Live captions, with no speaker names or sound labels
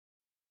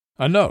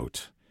A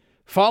note: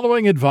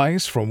 following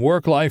advice from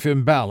Work-Life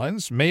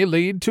Imbalance may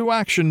lead to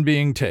action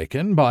being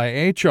taken by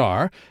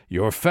HR,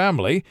 your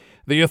family,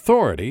 the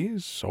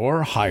authorities,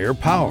 or higher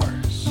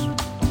powers.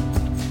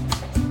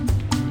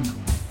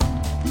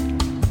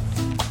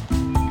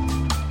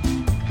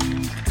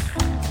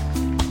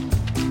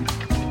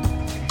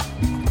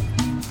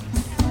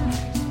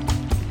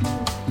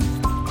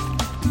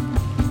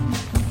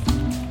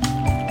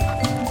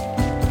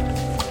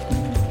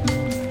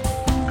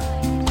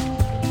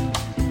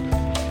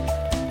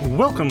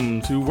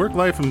 Welcome to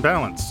Work-Life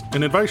Imbalance,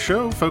 an advice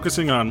show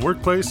focusing on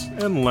workplace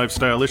and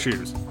lifestyle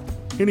issues.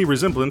 Any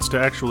resemblance to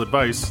actual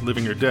advice,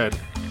 living or dead,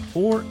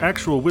 or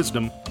actual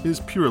wisdom is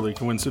purely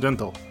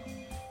coincidental.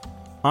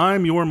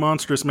 I'm your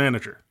monstrous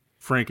manager,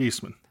 Frank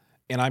Eastman.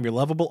 And I'm your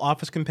lovable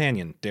office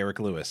companion, Derek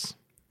Lewis.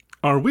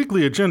 Our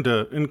weekly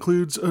agenda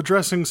includes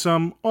addressing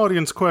some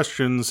audience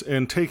questions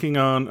and taking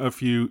on a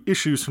few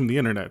issues from the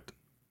internet.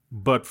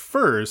 But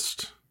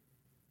first,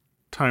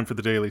 time for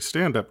the daily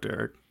stand-up,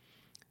 Derek.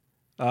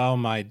 Oh,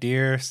 my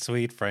dear,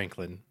 sweet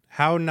Franklin.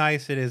 How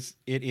nice it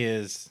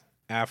is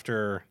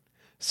after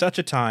such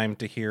a time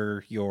to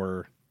hear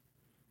your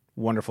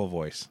wonderful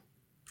voice.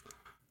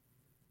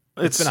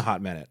 It's been a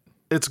hot minute.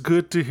 It's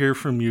good to hear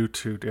from you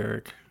too,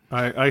 Derek.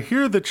 I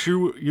hear that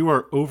you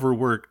are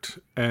overworked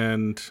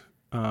and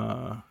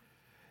yeah,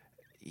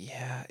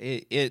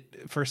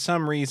 it for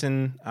some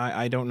reason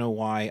I don't know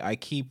why I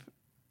keep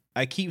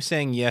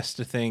saying yes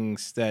to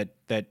things that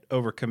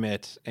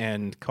overcommit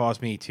and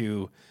cause me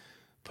to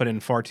put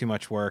in far too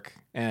much work.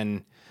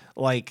 And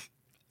like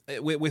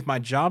with my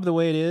job the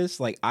way it is,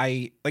 like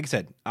I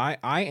said, I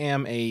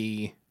am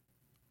a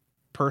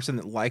person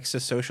that likes to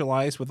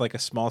socialize with like a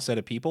small set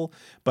of people,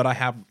 but I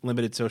have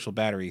limited social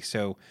battery.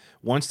 So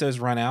once those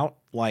run out,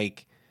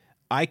 like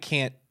I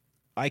can't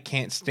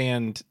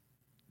stand,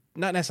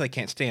 not necessarily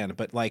can't stand,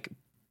 but like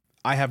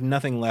I have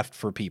nothing left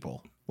for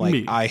people. Like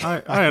me. I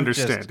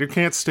understand. You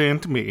can't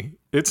stand me.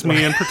 It's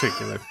me in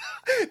particular.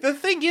 The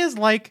thing is,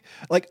 like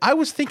I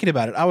was thinking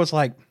about it. I was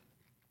like,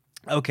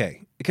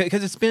 okay,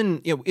 because it's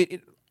been,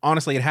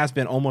 honestly, it has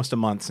been almost a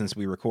month since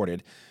we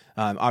recorded.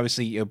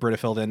 Obviously, Britta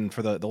filled in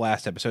for the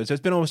last episode, so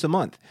it's been almost a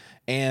month.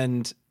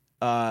 And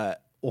I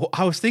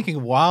was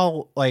thinking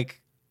while we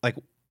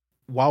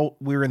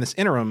were in this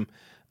interim,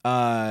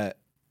 I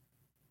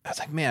was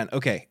like, man,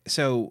 okay,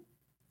 so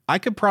I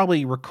could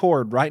probably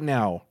record right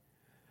now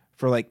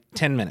for like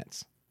 10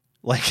 minutes.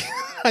 Like,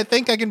 I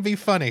think I can be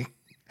funny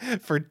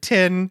for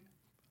 10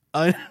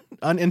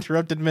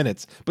 uninterrupted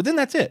minutes, but then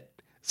that's it.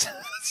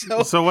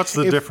 So what's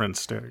the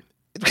difference, Derek?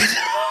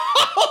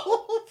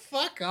 Oh,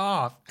 fuck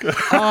off.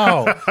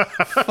 Oh,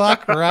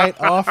 fuck right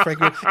off, Frank.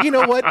 You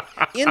know what?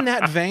 In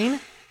that vein,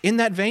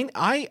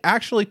 I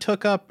actually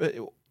took up,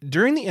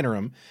 during the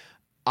interim,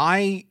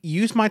 I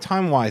used my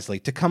time wisely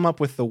to come up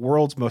with the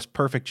world's most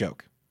perfect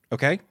joke.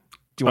 Okay?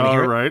 Do you want to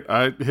hear it? All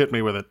right. Hit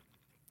me with it.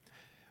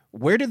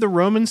 Where did the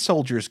Roman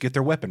soldiers get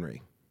their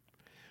weaponry?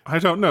 I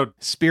don't know.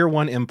 Spear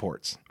One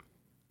Imports.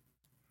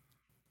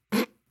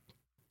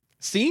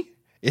 See?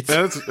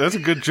 That's a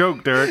good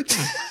joke, Derek.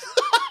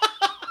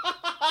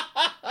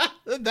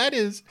 That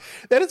is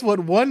what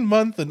 1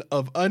 month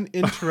of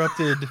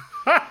uninterrupted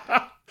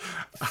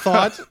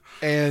thought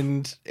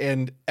and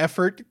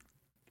effort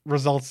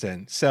results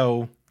in.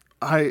 So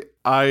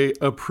I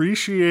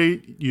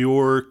appreciate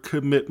your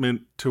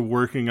commitment to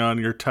working on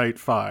your tight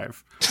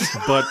 5,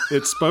 but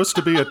it's supposed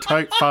to be a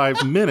tight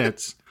 5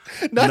 minutes,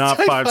 not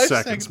 5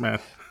 seconds, man.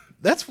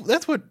 That's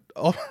what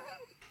I was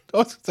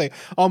going to say,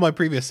 all my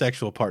previous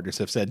sexual partners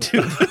have said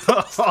too.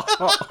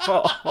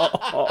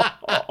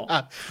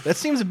 That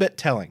seems a bit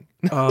telling.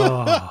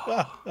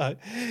 Oh.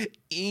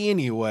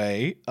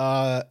 Anyway,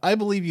 I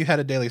believe you had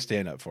a daily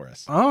stand-up for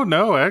us. Oh,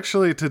 no.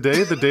 Actually,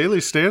 today the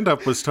daily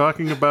stand-up was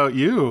talking about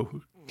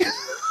you.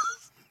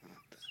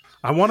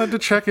 I wanted to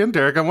check in,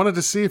 Derek. I wanted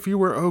to see if you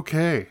were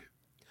okay.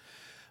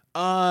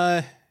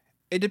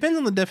 It depends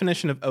on the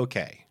definition of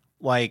okay.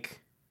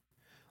 Like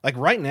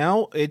right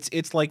now,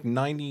 it's like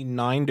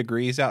 99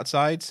 degrees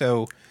outside,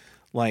 so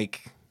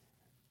like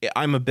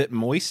I'm a bit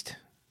moist.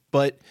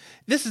 But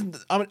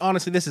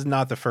honestly, this is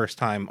not the first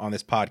time on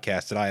this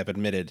podcast that I have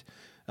admitted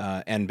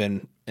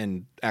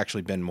and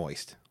actually been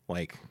moist.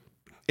 Like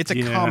it's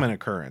a common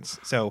occurrence.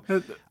 So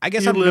I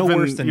guess I'm no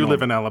worse than you normal.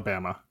 live in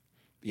Alabama.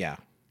 Yeah.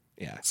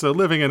 So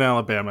living in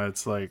Alabama,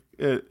 it's like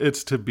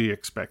it's to be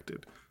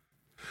expected,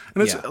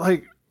 and it's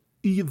like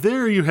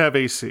there you have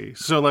AC.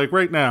 So like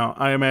right now,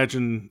 I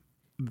imagine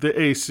the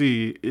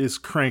AC is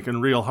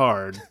cranking real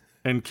hard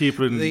and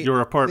keeping your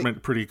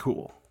apartment pretty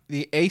cool.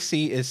 The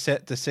AC is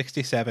set to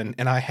 67,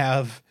 and I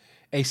have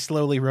a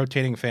slowly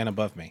rotating fan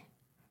above me.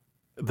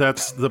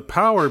 That's the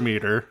power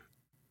meter,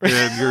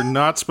 and you're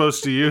not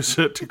supposed to use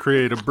it to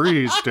create a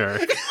breeze,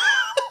 Derek.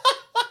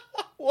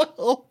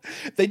 Well,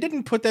 they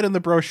didn't put that in the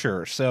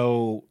brochure,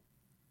 so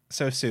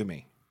sue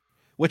me.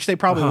 Which they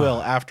probably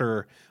will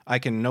after I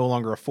can no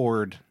longer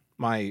afford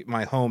my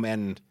home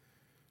and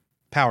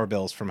power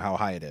bills from how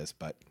high it is,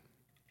 but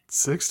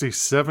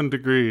 67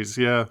 degrees.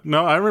 Yeah.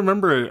 No, I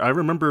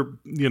remember,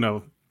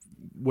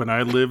 when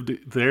I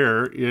lived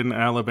there in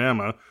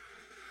Alabama.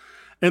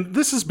 And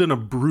this has been a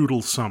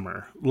brutal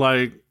summer.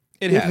 Like,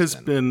 it has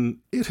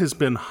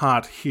been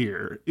hot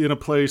here in a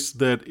place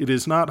that it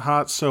is not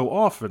hot so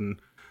often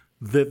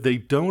that they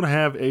don't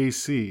have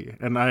AC,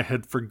 and I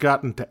had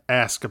forgotten to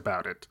ask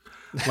about it.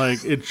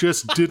 Like, it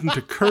just didn't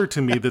occur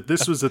to me that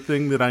this was a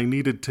thing that I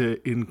needed to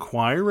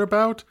inquire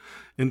about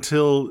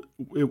until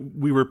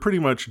we were pretty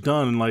much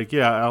done. Like,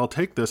 yeah, I'll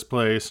take this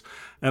place.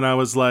 And I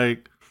was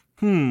like,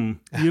 you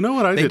know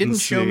what I didn't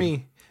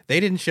see? They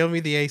didn't show me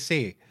the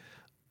AC.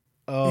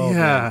 Oh,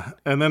 yeah.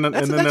 Man. And then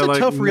they're like,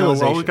 tough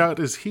realization. No, all we got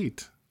is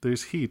heat.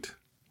 There's heat.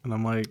 And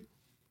I'm like,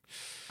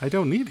 I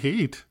don't need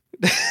heat.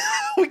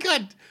 We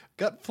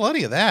got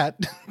plenty of that.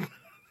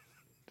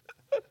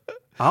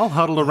 I'll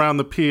huddle around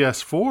the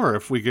PS4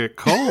 if we get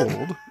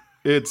cold.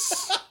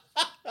 It's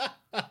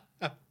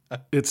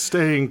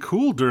staying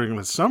cool during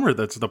the summer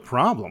that's the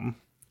problem.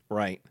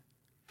 Right.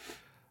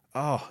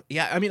 Oh,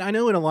 yeah. I mean, I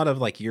know in a lot of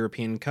like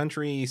European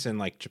countries and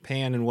like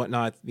Japan and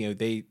whatnot,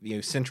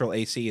 central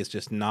AC is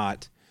just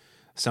not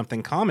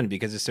something common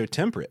because it's so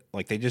temperate.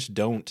 Like, they just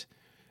don't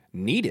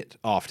need it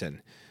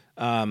often.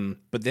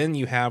 But then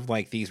you have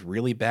like these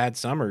really bad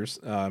summers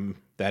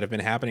that have been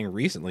happening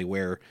recently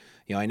where,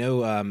 I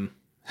know,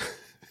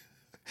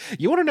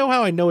 you want to know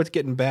how I know it's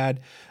getting bad?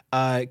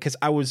 Because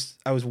I was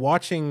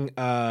watching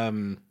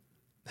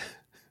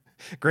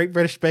Great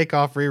British Bake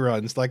Off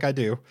reruns like I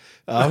do,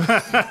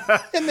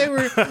 and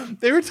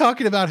they were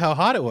talking about how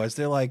hot it was.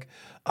 They're like,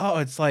 oh,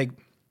 it's like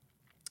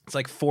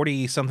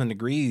 40 something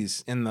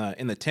degrees in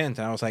the tent,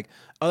 and I was like,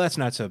 oh, that's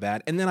not so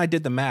bad. And then I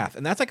did the math,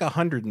 and that's like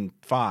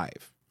 105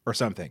 or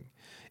something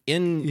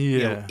in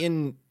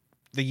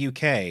the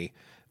UK,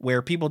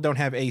 where people don't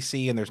have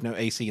AC and there's no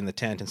AC in the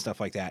tent and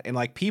stuff like that. And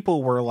like,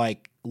 people were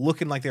like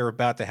looking like they were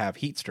about to have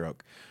heat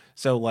stroke.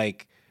 So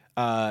like,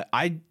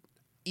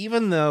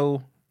 even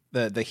though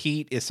the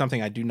heat is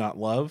something I do not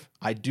love,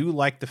 I do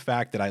like the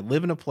fact that I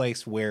live in a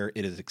place where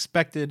it is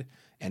expected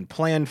and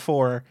planned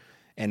for.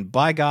 And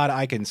by God,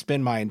 I can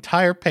spend my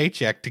entire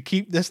paycheck to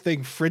keep this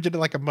thing frigid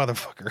like a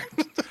motherfucker.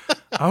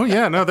 Oh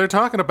yeah. No, they're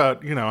talking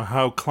about,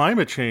 how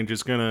climate change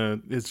is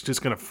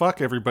just gonna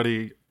fuck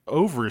everybody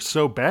over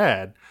so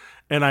bad.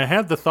 And I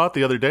had the thought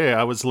the other day,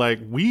 I was like,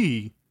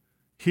 we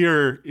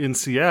here in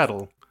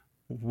Seattle,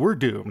 we're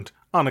doomed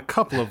on a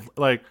couple of,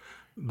 like,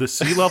 the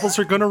sea levels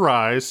are going to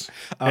rise,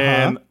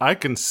 and I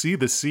can see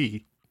the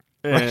sea.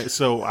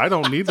 So I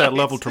don't need that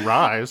level to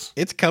rise.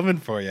 It's coming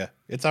for you.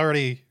 It's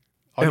already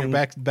on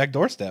your back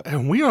doorstep.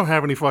 And we don't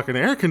have any fucking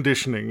air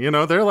conditioning.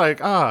 They're like,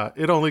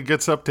 it only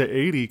gets up to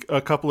 80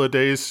 a couple of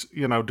days,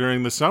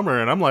 during the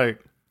summer. And I'm like,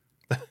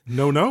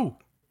 no.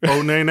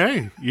 Oh,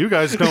 nay. You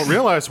guys don't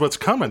realize what's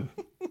coming.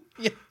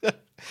 Yeah.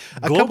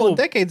 A couple of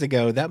decades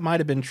ago, that might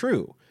have been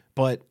true,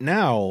 but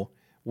now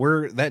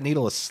that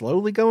needle is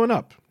slowly going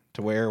up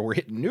to where we're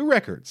hitting new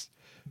records.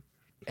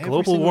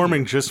 Global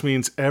warming just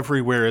means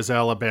everywhere is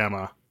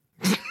Alabama.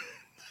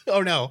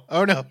 Oh no!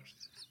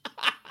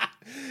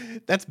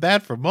 That's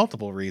bad for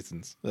multiple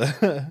reasons.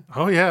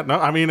 Oh yeah, no,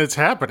 I mean, it's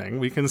happening.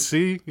 We can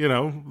see,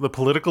 the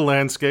political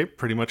landscape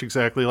pretty much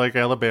exactly like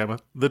Alabama,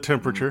 the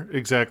temperature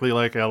exactly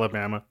like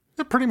Alabama.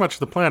 Pretty much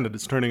the planet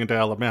is turning into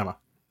Alabama.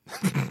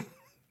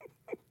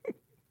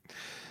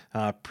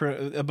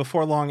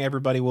 Before long,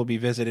 everybody will be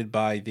visited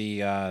by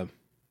the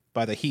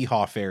Hee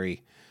Haw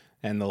Fairy,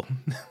 and they'll,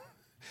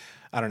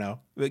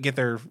 get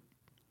their,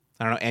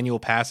 annual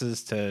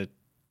passes to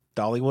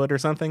Dollywood or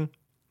something.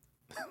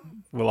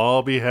 We'll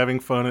all be having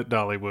fun at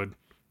Dollywood.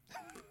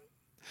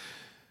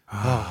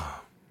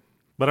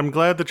 But I'm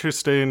glad that you're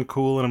staying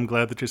cool, and I'm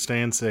glad that you're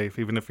staying safe,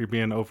 even if you're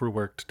being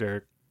overworked,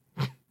 Derek.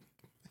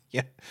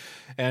 Yeah.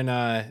 And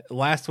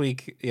last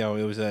week, it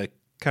was a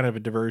kind of a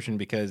diversion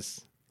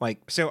because, I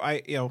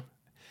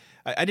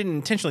didn't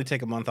intentionally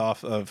take a month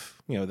off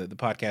of, the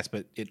podcast,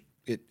 but it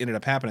ended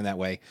up happening that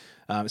way.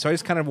 So I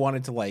just kind of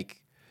wanted to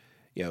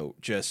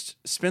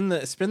just spend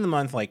the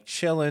month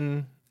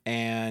chilling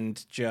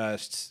and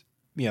just,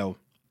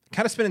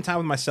 kind of spending time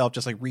with myself,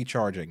 just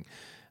recharging.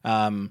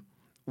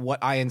 What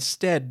I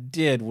instead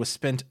did was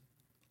spent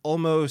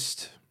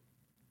almost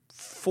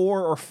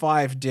 4 or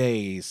 5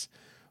 days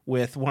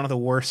with one of the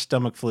worst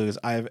stomach flus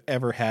I've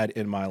ever had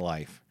in my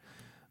life.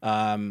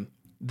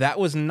 That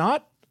was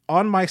not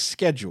on my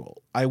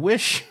schedule. I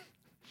wish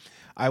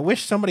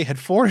somebody had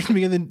forwarded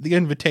me the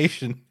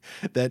invitation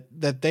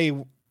that they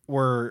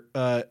were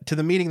to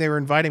the meeting they were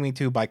inviting me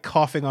to by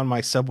coughing on my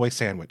Subway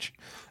sandwich,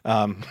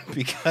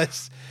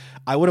 because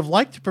I would have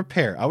liked to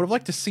prepare. I would have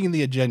liked to seen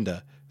the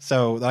agenda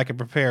so that I could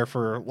prepare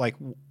for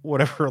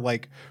whatever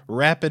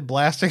rapid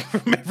blasting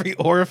from every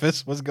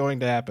orifice was going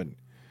to happen.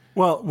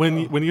 Well,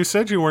 when you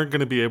said you weren't going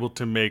to be able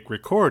to make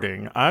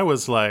recording, I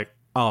was like,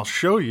 I'll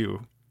show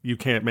you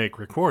can't make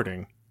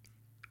recording.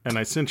 And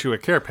I sent you a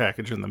care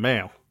package in the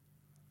mail.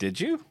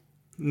 Did you?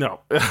 No.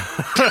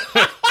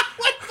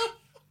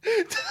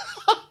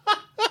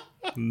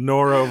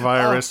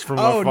 Norovirus from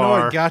afar. Oh,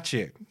 no, got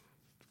you.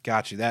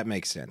 That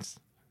makes sense.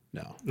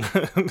 No.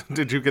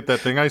 Did you get that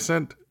thing I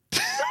sent?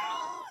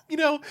 You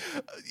know,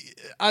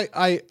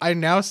 I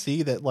now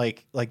see that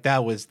like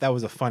that was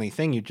a funny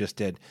thing you just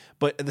did,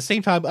 but at the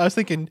same time, I was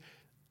thinking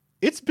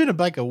it's been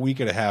like a week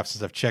and a half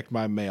since I've checked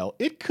my mail.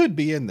 It could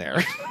be in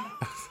there.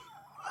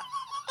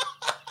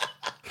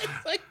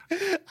 It's like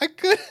I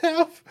could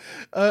have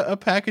a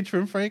package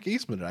from Frank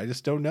Eastman, and I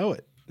just don't know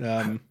it.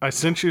 I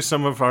sent you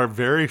some of our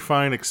very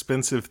fine,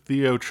 expensive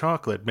Theo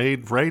chocolate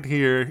made right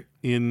here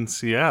in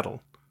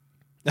Seattle,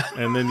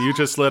 and then you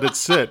just let it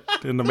sit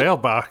in the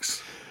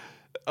mailbox.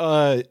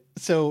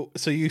 So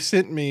you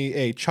sent me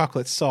a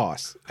chocolate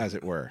sauce, as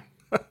it were.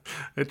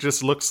 It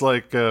just looks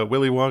like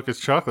Willy Wonka's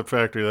chocolate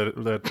factory,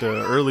 that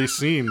early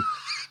scene.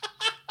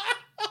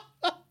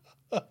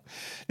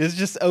 It's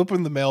just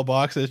open the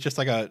mailbox, and it's just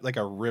like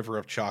a river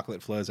of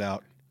chocolate flows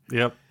out.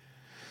 Yep.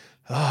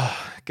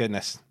 Oh,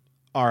 goodness.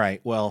 All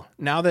right. Well,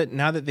 now that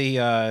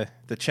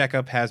the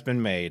checkup has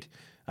been made,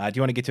 do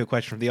you want to get to a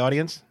question from the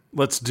audience?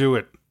 Let's do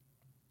it.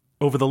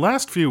 Over the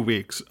last few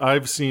weeks,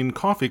 I've seen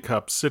coffee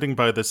cups sitting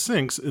by the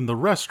sinks in the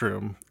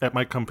restroom at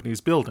my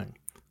company's building.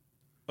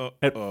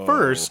 At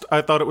first,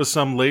 I thought it was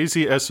some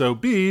lazy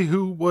SOB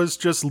who was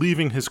just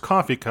leaving his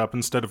coffee cup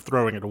instead of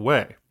throwing it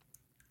away.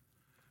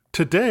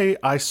 Today,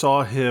 I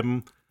saw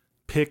him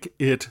pick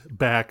it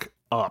back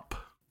up.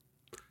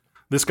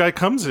 This guy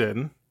comes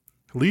in,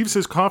 leaves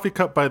his coffee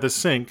cup by the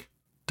sink,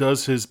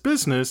 does his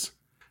business,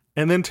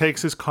 and then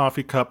takes his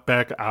coffee cup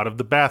back out of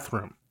the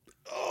bathroom.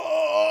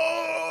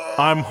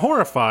 I'm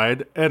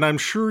horrified, and I'm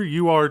sure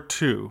you are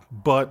too,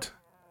 but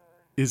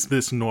is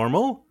this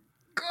normal?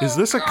 Is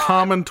this a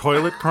common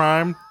toilet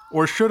crime,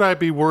 or should I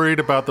be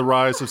worried about the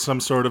rise of some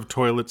sort of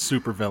toilet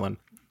supervillain?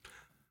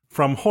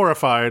 From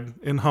Horrified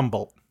in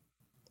Humboldt.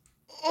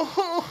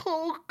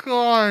 Oh,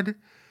 God.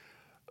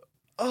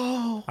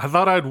 Oh. I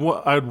thought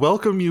I'd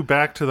welcome you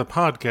back to the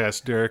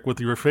podcast, Derek, with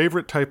your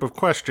favorite type of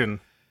question.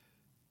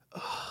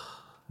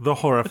 The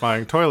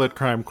horrifying toilet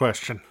crime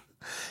question.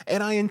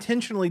 And I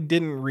intentionally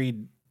didn't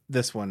read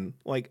this one.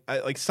 Like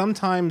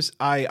sometimes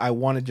I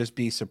want to just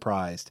be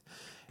surprised.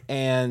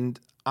 And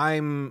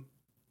I'm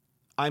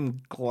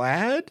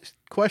glad,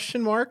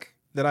 question mark,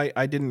 that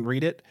I didn't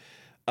read it.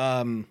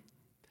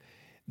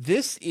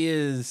 There's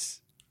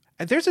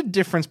a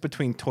difference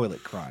between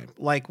toilet crime.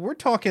 Like, we're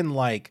talking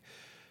like,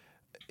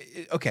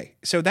 okay,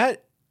 so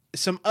that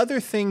some other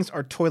things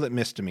are toilet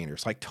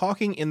misdemeanors. Like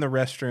talking in the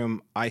restroom,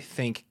 I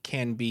think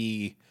can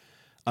be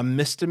a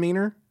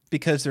misdemeanor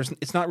because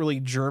it's not really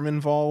germ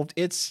involved.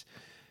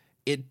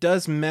 It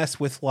does mess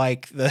with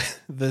like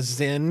the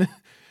zen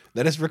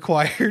that is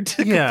required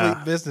to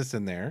complete business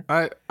in there.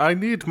 I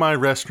need my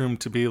restroom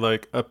to be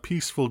like a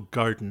peaceful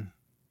garden.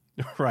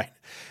 Right.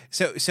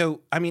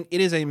 So I mean,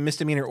 it is a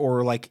misdemeanor,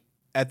 or like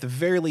at the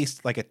very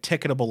least like a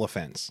ticketable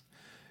offense.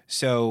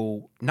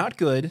 So not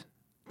good.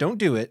 Don't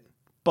do it.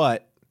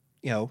 But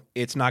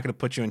it's not going to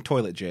put you in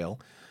toilet jail.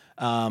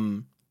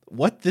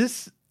 What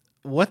this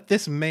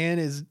man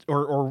is,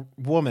 or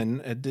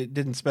woman,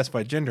 didn't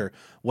specify gender.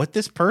 What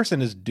this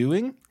person is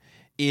doing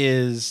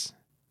is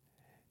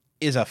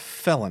a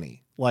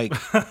felony, like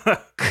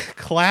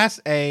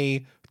class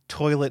A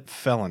toilet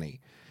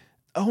felony.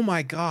 Oh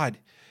my God.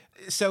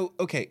 So,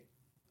 okay.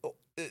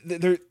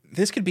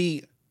 This could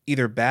be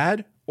either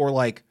bad or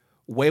like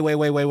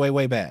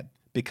way bad,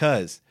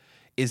 because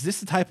is this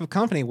the type of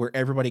company where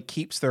everybody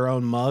keeps their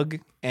own mug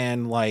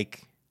and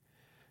like,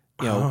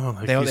 they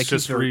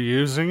just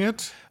reusing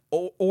it?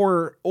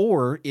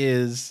 Or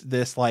is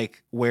this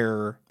like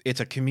where it's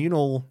a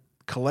communal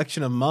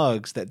collection of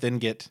mugs that then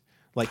get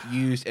like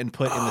used and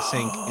put in the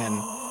sink?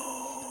 And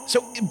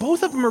so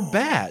both of them are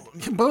bad.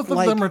 Both of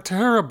them are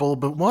terrible,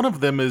 but one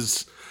of them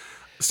is...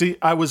 See,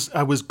 I was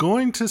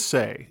going to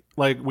say,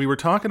 like, we were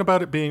talking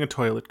about it being a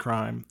toilet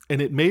crime,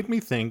 and it made me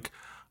think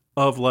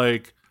of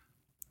like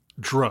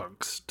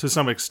drugs to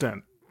some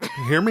extent.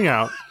 Hear me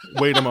out.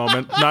 Wait a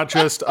moment. Not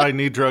just I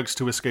need drugs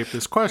to escape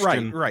this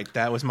question. Right.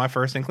 That was my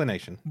first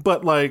inclination.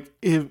 But like,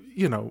 if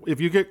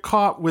you get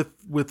caught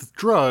with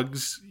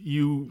drugs,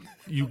 you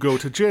go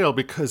to jail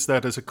because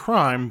that is a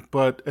crime.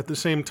 But at the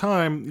same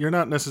time, you're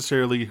not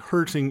necessarily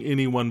hurting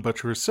anyone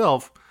but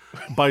yourself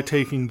by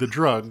taking the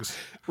drugs.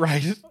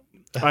 Right.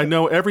 I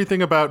know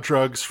everything about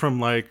drugs from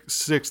like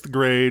 6th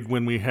grade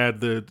when we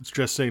had the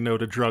Just Say No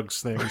to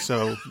Drugs thing.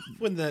 So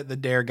when the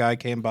DARE guy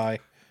came by.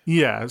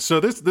 Yeah,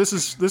 so this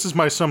is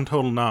my sum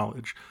total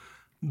knowledge,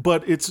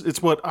 but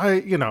it's what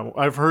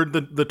I've heard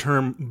the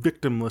term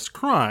victimless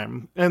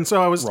crime, and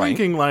so I was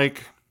thinking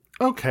like,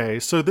 okay,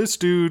 so this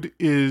dude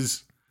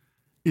is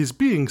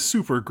being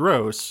super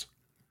gross,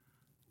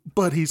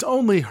 but he's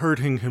only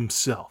hurting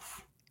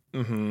himself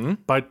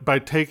by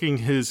taking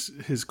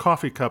his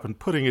coffee cup and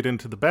putting it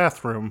into the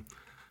bathroom,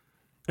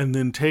 and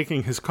then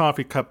taking his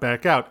coffee cup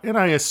back out, and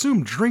I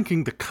assume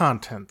drinking the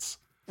contents,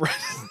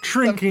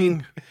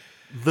 drinking.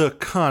 The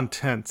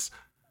contents.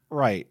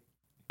 Right.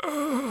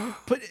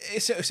 But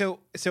so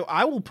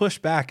I will push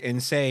back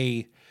and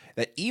say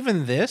that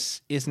even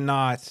this is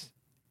not.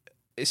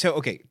 So,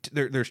 okay,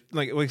 there's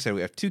like I said,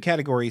 we have two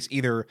categories.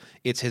 Either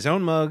it's his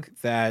own mug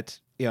that,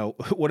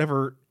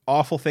 whatever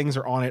awful things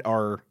are on it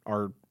are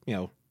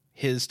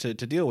his to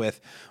deal with,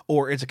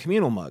 or it's a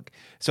communal mug.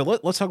 So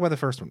let's talk about the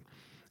first one.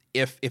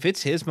 If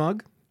it's his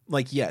mug,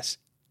 like, yes,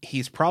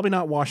 he's probably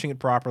not washing it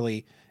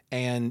properly,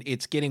 and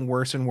it's getting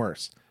worse and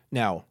worse.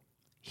 Now,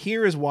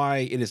 here is why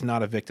it is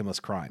not a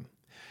victimless crime.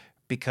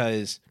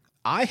 Because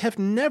I have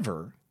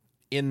never,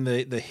 in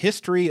the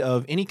history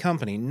of any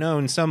company,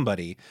 known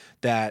somebody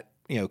that,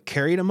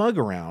 carried a mug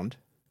around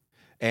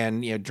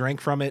and,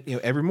 drank from it,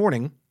 every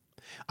morning.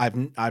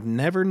 I've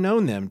never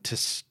known them to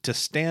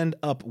stand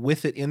up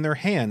with it in their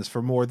hands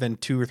for more than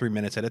 2 or 3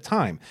 minutes at a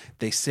time.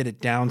 They sit it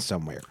down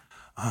somewhere.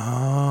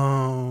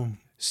 Oh.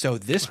 So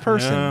this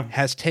person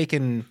has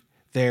taken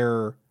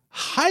their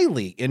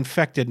highly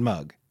infected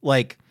mug,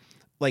 like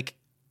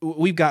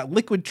we've got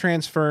liquid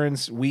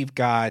transference, we've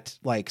got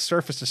like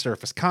surface to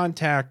surface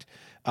contact,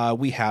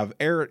 we have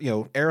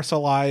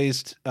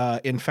aerosolized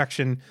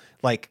infection.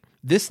 Like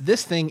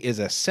this thing is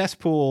a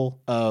cesspool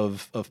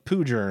of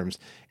poo germs,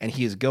 and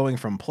he is going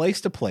from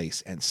place to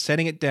place and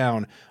setting it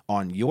down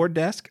on your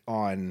desk,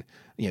 on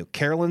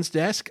Carolyn's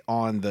desk,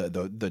 on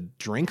the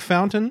drink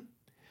fountain.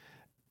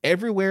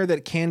 Everywhere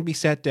that can be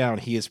set down,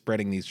 he is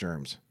spreading these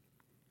germs.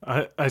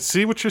 I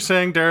see what you're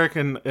saying, Derek,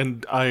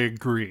 and I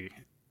agree.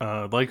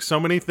 Like so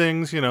many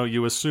things,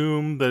 you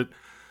assume that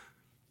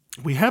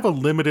we have a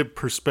limited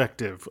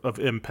perspective of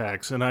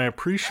impacts, and I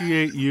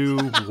appreciate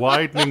you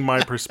widening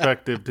my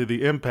perspective to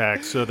the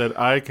impact so that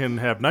I can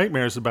have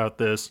nightmares about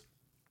this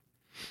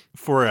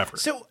forever.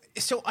 So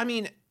I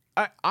mean,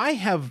 I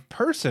have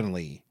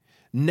personally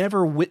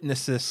never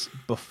witnessed this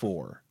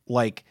before.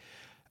 Like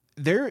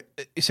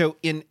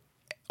in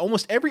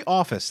almost every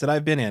office that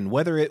I've been in,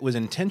 whether it was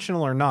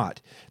intentional or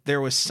not, there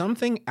was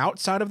something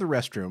outside of the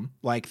restroom,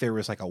 like there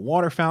was like a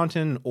water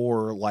fountain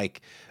or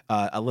like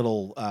a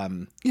little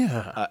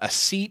a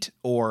seat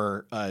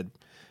or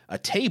a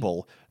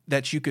table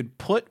that you could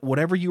put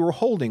whatever you were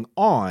holding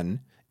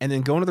on, and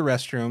then go into the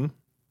restroom,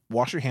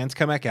 wash your hands,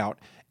 come back out,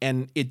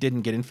 and it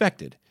didn't get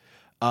infected.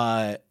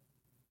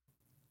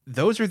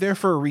 Those are there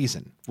for a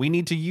reason. We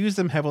need to use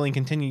them heavily and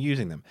continue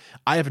using them.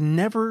 I have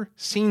never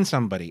seen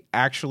somebody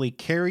actually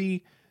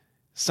carry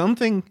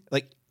something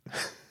like,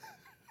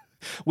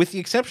 with the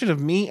exception of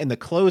me and the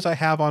clothes I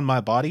have on my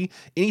body,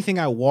 anything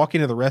I walk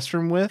into the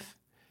restroom with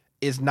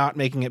is not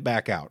making it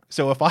back out.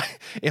 So if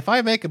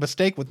I make a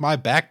mistake with my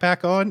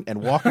backpack on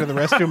and walk into the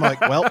restroom, I'm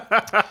like, well,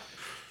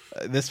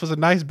 this was a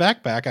nice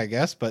backpack, I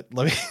guess, but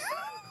let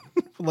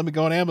me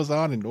go on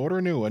Amazon and order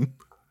a new one.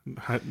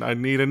 I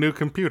need a new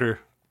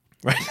computer.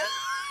 Right.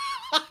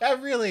 I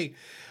really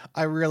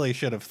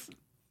should have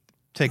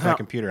taken my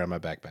computer out of my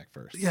backpack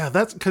first. Yeah,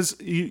 that's because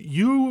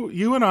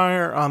you and I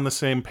are on the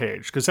same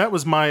page, because that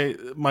was my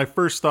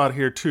first thought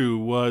here too,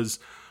 was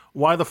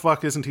why the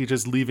fuck isn't he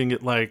just leaving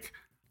it like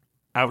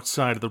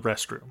outside of the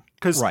restroom?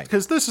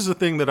 Because this is a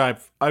thing that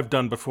I've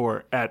done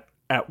before at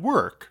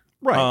work.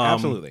 Right,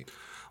 absolutely.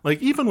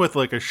 Like even with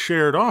like a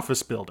shared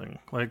office building,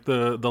 like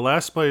the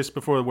last place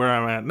before where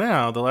I'm at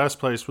now, the last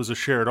place was a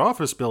shared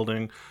office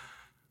building.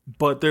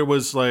 But there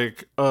was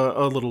like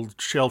a little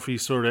shelfy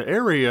sort of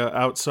area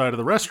outside of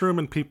the restroom,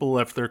 and people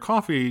left their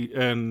coffee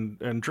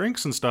and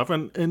drinks and stuff.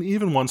 And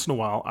even once in a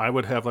while, I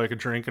would have like a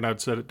drink and I'd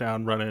set it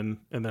down, run in,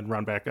 and then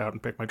run back out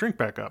and pick my drink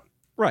back up.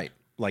 Right.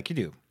 Like you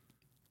do.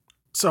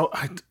 So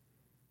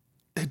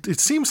it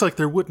seems like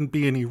there wouldn't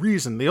be any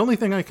reason. The only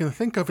thing I can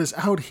think of is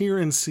out here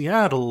in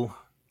Seattle,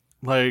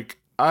 like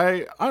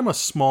I'm a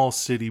small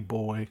city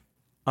boy.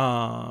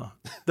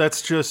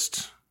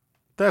 That's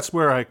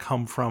where I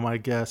come from, I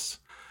guess.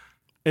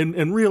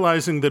 And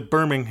realizing that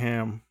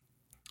Birmingham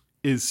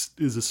is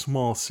a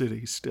small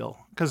city still.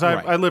 Because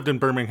I lived in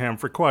Birmingham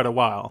for quite a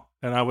while.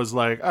 And I was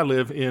like, I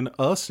live in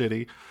a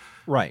city.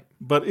 Right.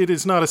 But it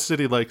is not a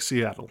city like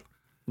Seattle.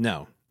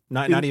 No,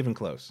 not even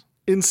close.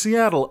 In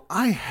Seattle,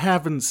 I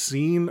haven't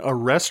seen a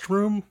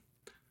restroom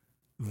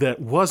that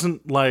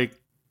wasn't like,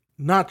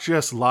 not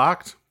just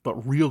locked, but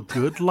real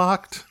good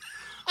locked.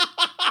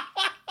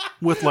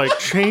 With like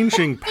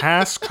changing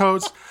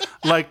passcodes.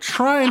 Like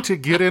trying to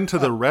get into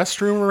the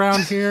restroom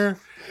around here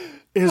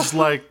is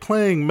like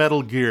playing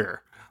Metal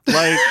Gear.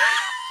 Like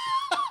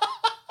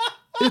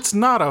it's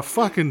not a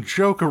fucking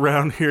joke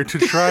around here to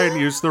try and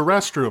use the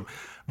restroom.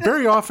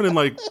 Very often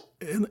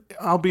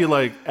I'll be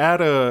like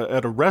at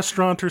a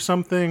restaurant or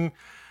something,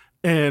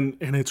 and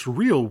it's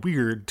real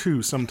weird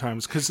too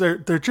sometimes, because they're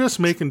just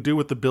making do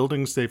with the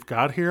buildings they've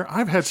got here.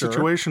 I've had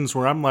situations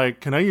where I'm like,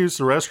 can I use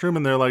the restroom?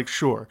 And they're like,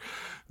 sure.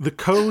 The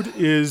code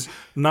is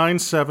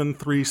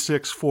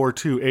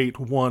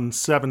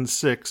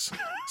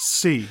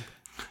 97364281776C.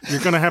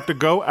 You're going to have to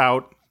go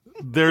out.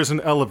 There's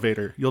an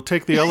elevator. You'll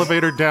take the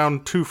elevator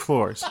down 2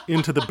 floors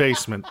into the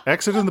basement.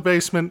 Exit in the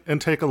basement and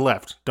take a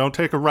left. Don't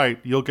take a right.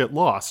 You'll get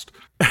lost.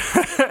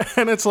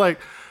 And it's like,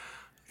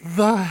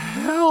 the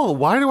hell?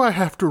 Why do I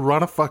have to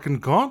run a fucking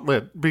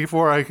gauntlet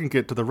before I can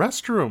get to the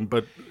restroom?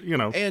 But,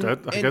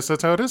 I guess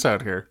that's how it is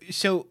out here.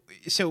 So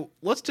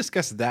let's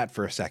discuss that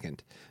for a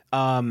second.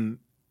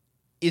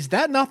 Is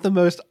that not the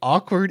most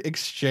awkward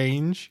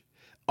exchange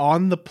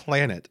on the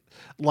planet?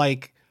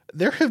 Like,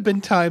 there have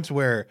been times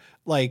where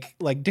like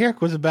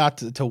Derek was about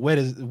to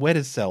wet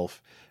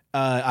himself.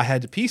 I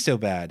had to pee so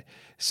bad.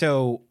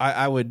 So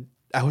I would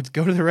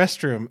go to the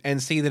restroom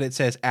and see that it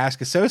says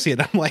ask associate.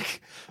 I'm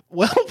like,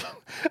 well,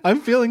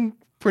 I'm feeling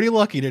pretty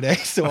lucky today,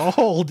 so I'll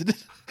hold.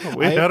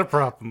 We had a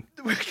problem.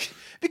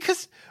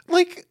 Because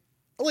like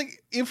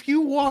if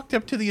you walked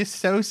up to the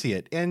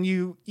associate and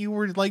you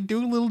were like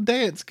doing a little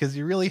dance because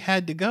you really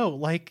had to go,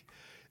 like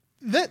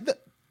that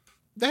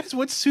is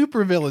what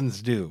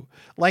supervillains do.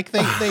 Like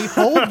they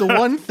hold the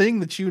one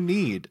thing that you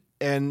need,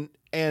 and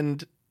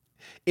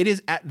it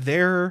is at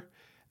their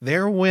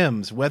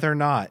whims whether or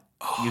not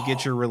you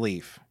get your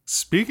relief.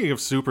 Speaking of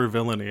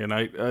supervillainy, and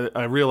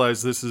I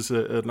realize this is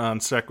a non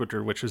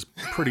sequitur, which is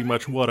pretty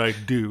much what I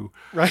do.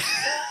 Right.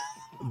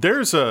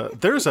 There's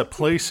a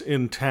place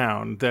in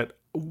town that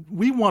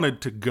we wanted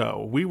to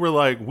go. We were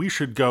like, we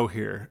should go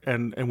here,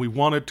 and we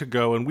wanted to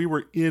go, and we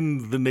were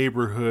in the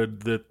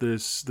neighborhood that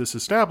this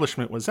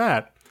establishment was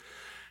at,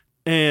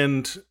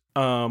 and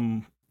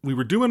we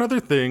were doing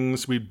other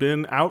things. We'd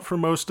been out for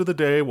most of the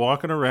day,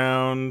 walking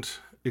around,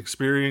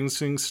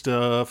 experiencing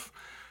stuff,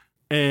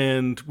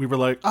 and we were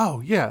like,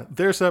 oh yeah,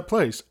 there's that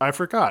place. I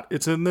forgot.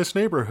 It's in this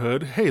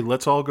neighborhood. Hey,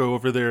 let's all go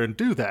over there and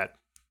do that.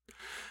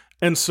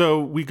 And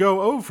so we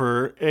go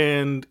over,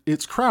 and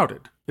it's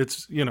crowded.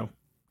 It's,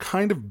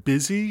 kind of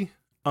busy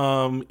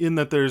in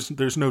that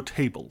there's no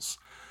tables.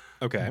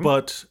 Okay.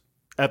 But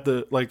at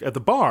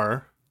the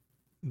bar,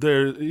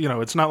 there,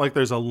 it's not like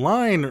there's a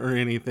line or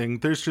anything.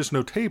 There's just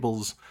no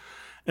tables.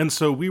 And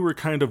so we were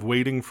kind of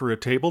waiting for a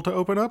table to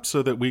open up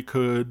so that we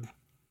could,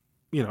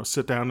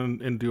 sit down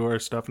and do our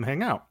stuff and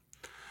hang out.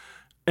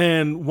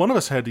 And one of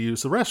us had to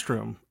use the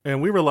restroom,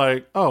 and we were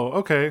like, oh,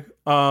 okay.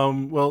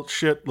 Well,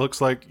 shit,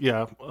 looks like,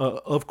 yeah,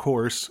 of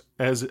course,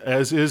 as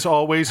is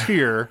always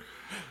here,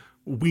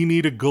 we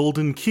need a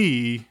golden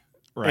key,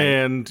 right,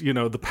 and,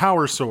 the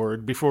power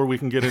sword before we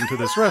can get into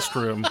this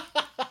restroom.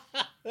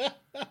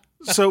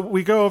 So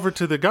we go over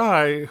to the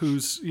guy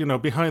who's,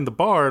 behind the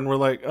bar, and we're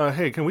like,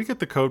 hey, can we get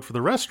the code for the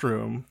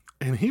restroom?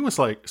 And he was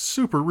like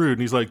super rude,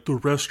 and he's like, the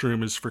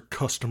restroom is for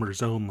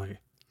customers only.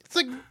 It's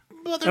like,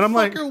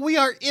 motherfucker, we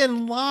are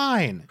in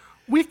line.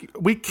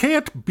 We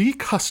can't be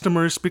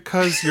customers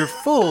because you're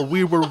full.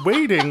 We were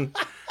waiting,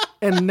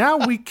 and now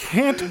we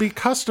can't be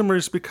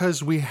customers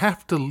because we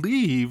have to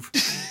leave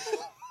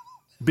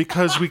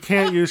because we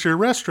can't use your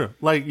restroom.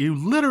 Like, you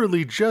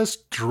literally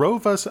just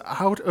drove us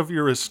out of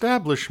your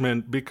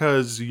establishment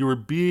because you were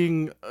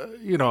being,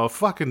 a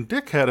fucking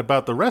dickhead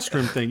about the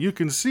restroom thing. You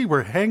can see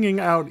we're hanging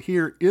out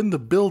here in the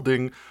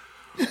building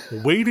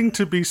waiting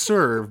to be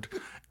served,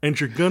 and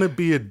you're going to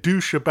be a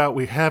douche about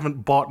we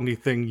haven't bought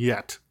anything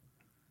yet.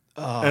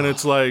 And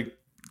it's like,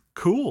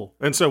 cool.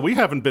 And so we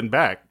haven't been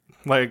back.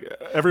 Like,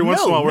 every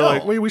once in a while we're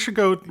like, wait, we should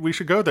go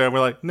there. And we're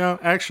like, no,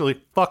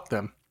 actually, fuck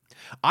them.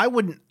 I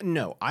would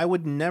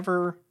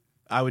never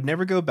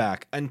go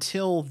back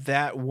until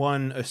that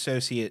one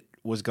associate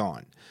was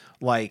gone.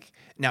 Like,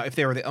 now, if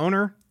they were the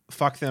owner,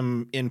 fuck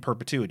them in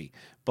perpetuity.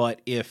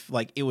 But if,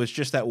 like, it was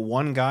just that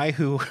one guy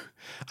who,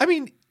 I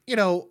mean,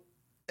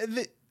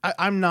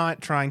 I'm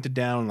not trying to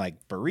down,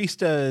 like,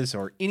 baristas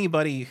or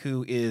anybody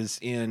who is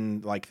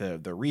in, like,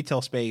 the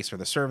retail space or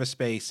the service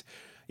space.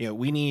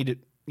 We need,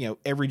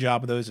 every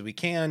job of those that we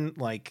can.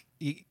 Like,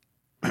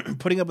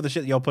 putting up with the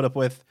shit that y'all put up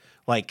with,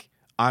 like,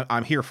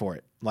 I'm here for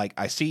it. Like,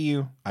 I see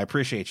you. I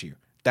appreciate you.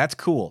 That's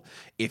cool.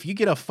 If you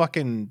get a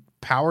fucking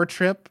power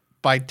trip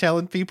by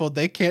telling people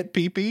they can't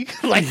pee-pee,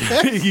 like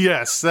that,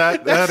 yes,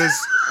 that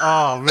is,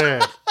 oh,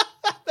 man.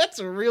 That's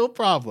a real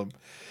problem.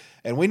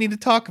 And we need to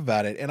talk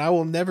about it. And I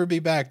will never be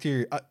back to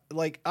your,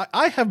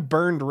 I have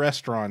burned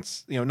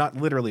restaurants, not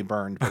literally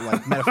burned, but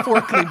like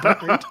metaphorically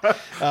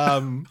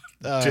burned.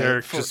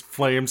 Derek just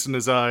flames in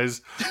his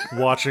eyes,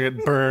 watching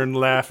it burn,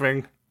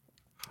 laughing.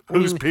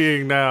 Who's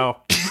peeing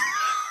now?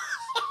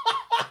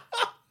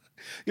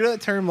 You know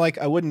that term, like,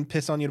 I wouldn't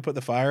piss on you to put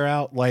the fire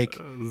out? Like,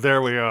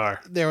 there we are.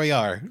 There we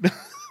are.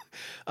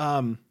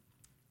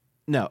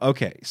 No,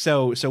 okay.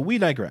 So we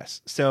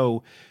digress.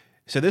 So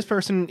this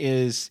person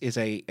is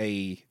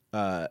a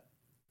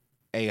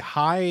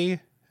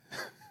high.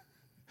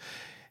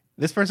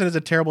 This person is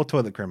a terrible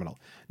toilet criminal.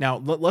 Now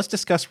let's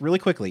discuss really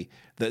quickly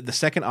the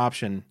second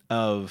option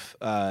of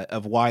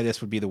why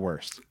this would be the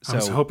worst. So, I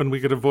was hoping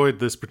we could avoid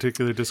this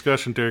particular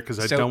discussion, Derek, because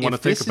I don't want to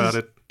think about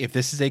it. If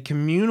this is a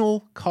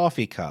communal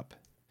coffee cup,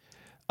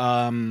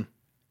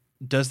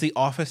 does the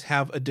office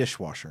have a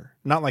dishwasher?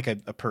 Not like a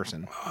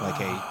person,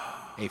 like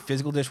a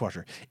physical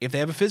dishwasher. If they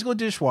have a physical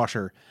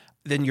dishwasher,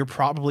 then you're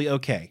probably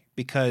okay,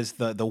 because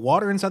the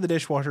water inside the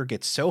dishwasher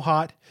gets so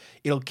hot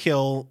it'll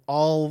kill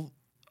all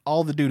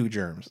the doo-doo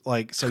germs.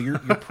 Like, so you're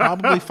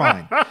probably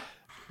fine.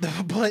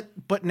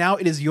 But now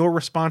it is your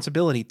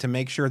responsibility to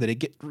make sure that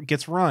it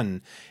gets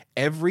run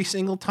every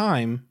single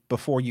time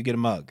before you get a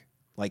mug.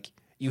 Like,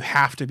 you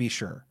have to be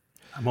sure.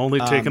 I'm only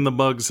taking the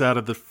mugs out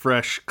of the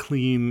fresh,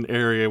 clean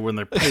area when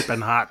they're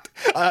piping hot.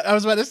 I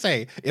was about to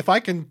say, if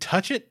I can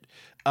touch it,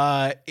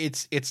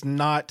 it's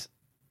not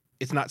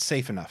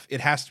safe enough.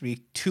 It has to be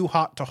too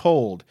hot to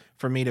hold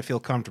for me to feel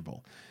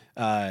comfortable.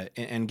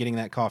 and getting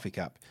that coffee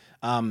cup.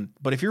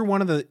 But if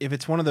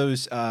it's one of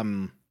those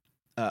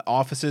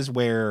offices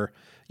where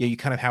you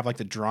kind of have like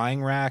the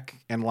drying rack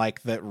and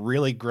like that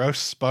really gross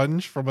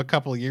sponge from a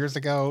couple of years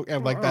ago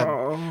and like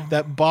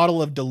that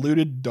bottle of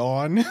diluted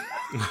Dawn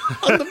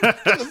on the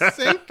back of the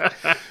sink,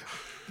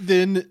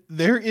 then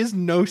there is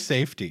no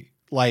safety.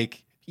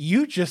 Like,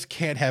 you just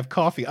can't have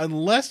coffee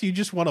unless you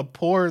just want to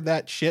pour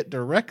that shit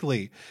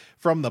directly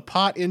from the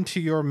pot into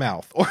your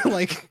mouth, or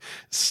like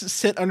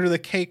sit under the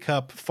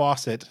K-cup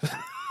faucet.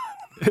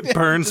 It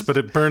burns, but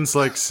it burns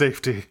like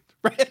safety.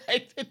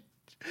 Right?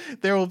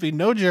 There will be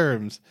no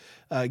germs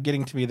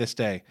getting to me this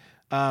day.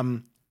 I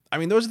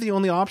mean, those are the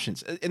only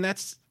options, and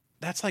that's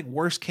like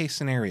worst case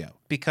scenario,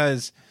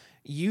 because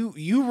you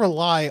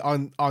rely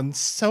on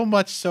so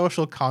much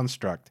social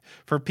construct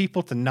for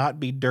people to not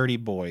be dirty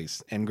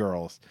boys and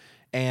girls,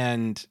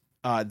 and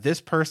this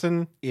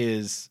person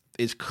is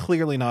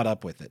clearly not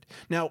up with it.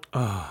 Now,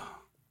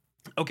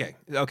 okay.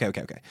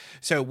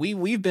 So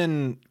we've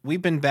been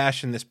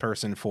bashing this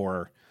person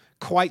for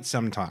quite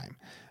some time.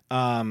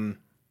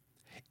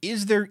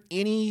 Is there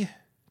any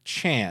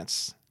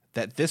chance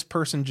that this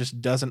person just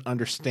doesn't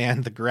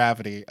understand the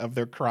gravity of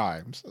their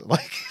crimes?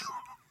 Like,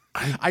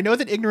 I know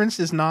that ignorance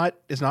is not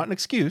an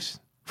excuse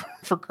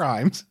for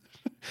crimes.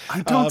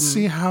 I don't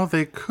see how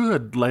they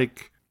could.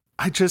 Like,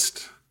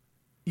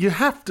 you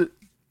have to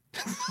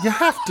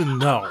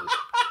know.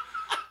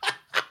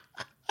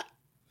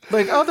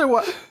 Like,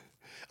 otherwise,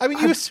 I mean,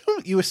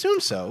 you assume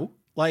so.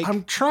 Like,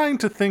 I'm trying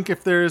to think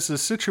if there is a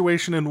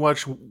situation in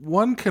which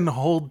one can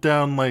hold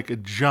down like a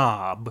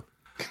job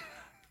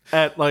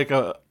at like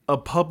a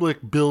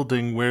public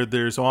building where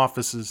there's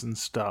offices and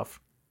stuff,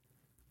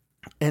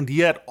 and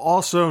yet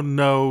also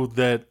know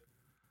that,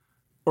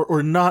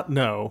 or not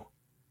know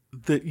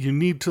that you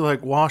need to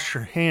like wash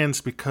your hands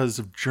because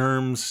of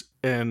germs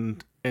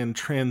and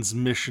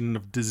transmission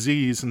of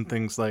disease and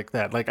things like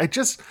that. Like, I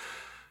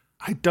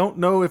don't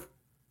know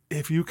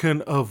if you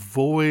can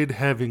avoid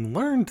having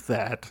learned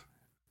that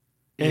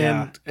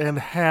and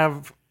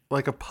have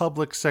like a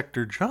public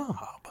sector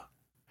job.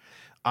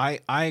 I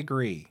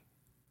agree.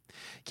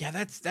 Yeah,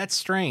 that's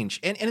strange.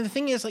 And the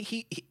thing is, like,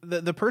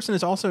 the person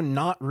is also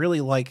not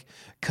really like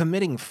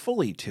committing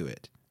fully to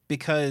it,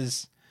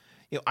 because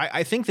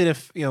I think that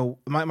if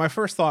my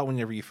first thought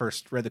whenever you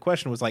first read the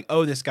question was like,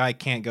 oh, this guy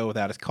can't go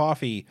without his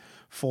coffee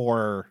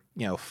for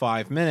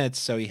 5 minutes,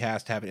 so he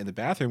has to have it in the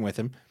bathroom with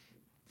him.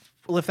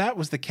 Well, if that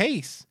was the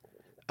case,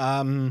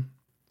 I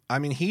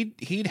mean,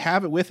 he'd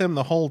have it with him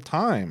the whole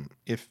time,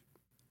 if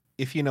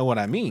you know what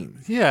I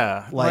mean.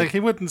 Yeah, like he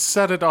wouldn't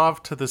set it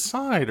off to the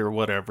side or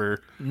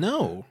whatever.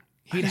 No,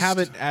 he'd have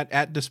it at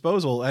his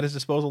disposal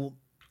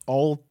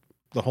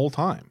the whole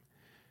time.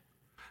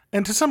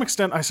 And to some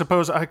extent, I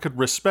suppose I could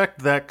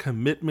respect that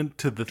commitment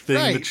to the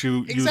thing that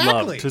you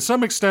love. To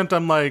some extent,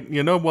 I'm like,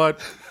 you know what?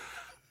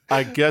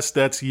 I guess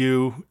that's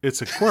you.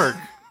 It's a quirk.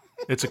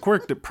 It's a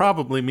quirk that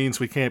probably means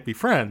we can't be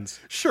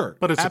friends. Sure,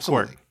 but it's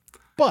absolutely. a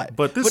quirk.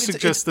 But this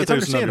suggests that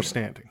there's an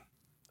understanding.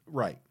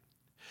 Right.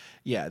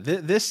 Yeah,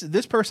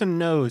 this person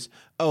knows,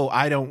 oh,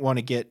 I don't want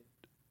to get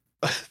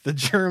the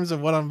germs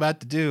of what I'm about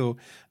to do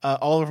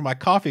all over my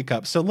coffee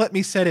cup, so let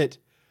me set it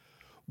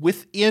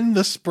within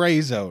the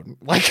spray zone.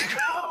 Like,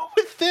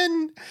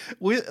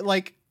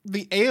 like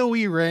the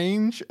AoE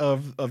range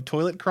of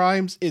toilet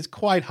crimes is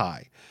quite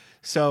high.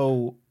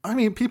 So, I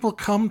mean, people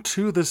come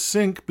to the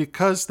sink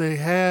because they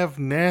have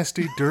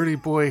nasty, dirty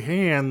boy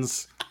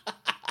hands.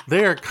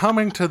 They are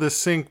coming to the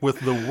sink with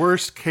the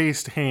worst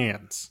cased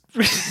hands.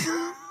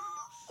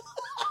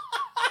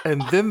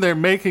 And then they're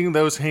making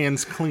those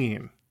hands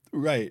clean.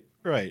 Right.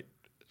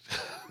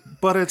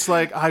 But it's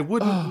like, I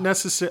wouldn't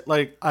necessarily,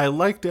 like, I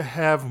like to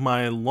have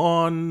my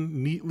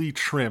lawn neatly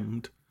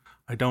trimmed.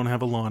 I don't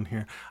have a lawn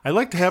here. I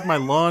like to have my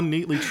lawn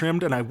neatly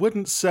trimmed, and I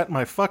wouldn't set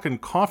my fucking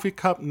coffee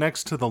cup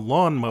next to the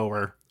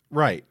lawnmower.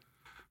 Right.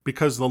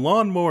 Because the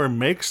lawnmower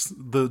makes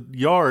the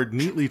yard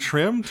neatly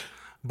trimmed,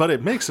 but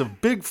it makes a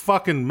big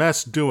fucking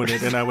mess doing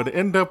it, and I would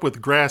end up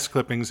with grass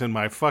clippings in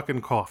my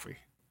fucking coffee.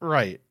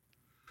 Right.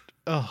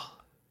 Ugh.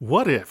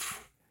 What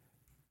if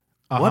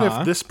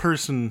this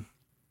person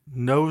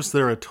knows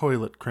they're a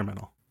toilet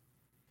criminal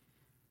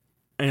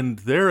and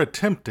they're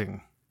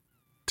attempting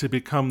to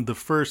become the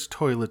first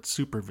toilet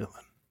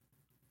supervillain?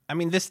 I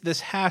mean,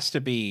 this has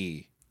to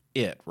be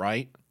it,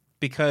 right?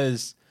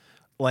 Because,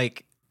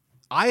 like,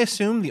 I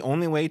assume the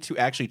only way to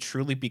actually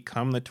truly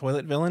become the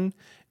toilet villain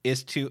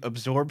is to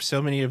absorb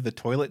so many of the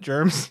toilet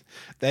germs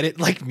that it,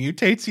 like,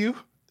 mutates you.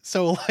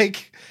 So,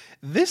 like,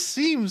 this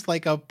seems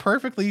like a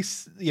perfectly,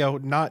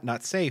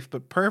 not safe,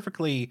 but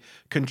perfectly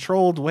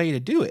controlled way to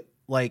do it.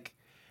 Like,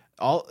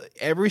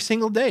 every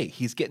single day,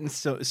 he's getting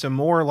some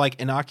more,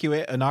 like,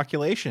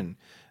 inoculation,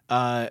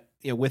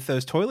 with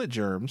those toilet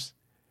germs.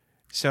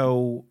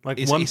 So, like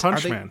One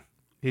Punch Man.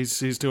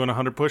 He's doing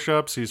 100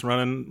 push-ups. He's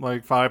running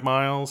like 5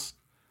 miles.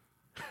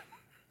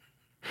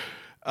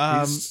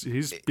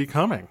 He's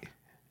becoming.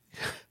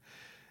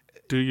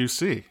 Do you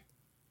see?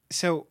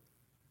 So,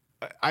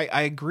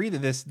 I agree that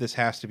this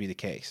has to be the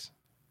case.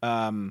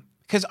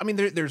 Because because I mean,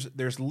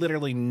 there's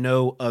literally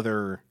no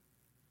other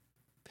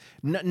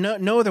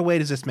other way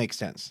does this make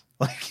sense.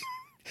 Like,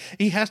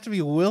 he has to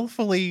be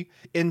willfully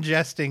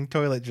ingesting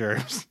toilet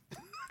germs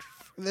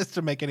for this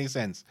to make any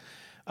sense.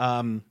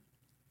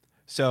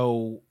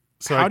 So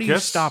how do you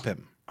stop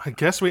him? I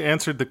guess we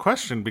answered the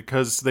question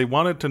because they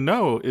wanted to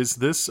know, is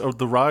this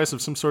the rise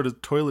of some sort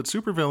of toilet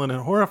supervillain?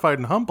 And Horrified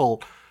and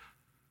Humble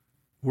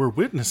were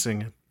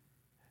witnessing it.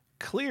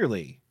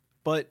 Clearly.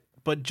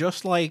 But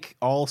just like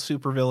all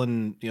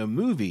supervillain,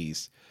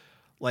 movies,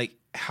 like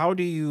how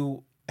do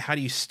you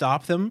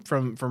stop them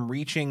from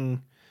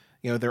reaching,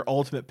 their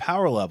ultimate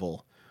power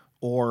level?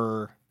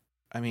 Or,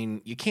 I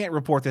mean, you can't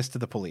report this to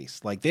the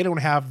police. Like, they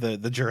don't have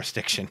the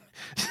jurisdiction,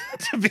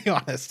 to be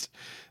honest.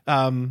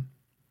 Can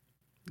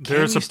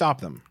you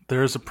stop them?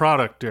 There's a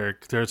product,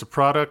 Derek. There's a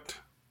product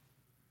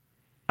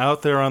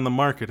out there on the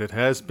market. It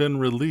has been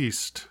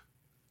released.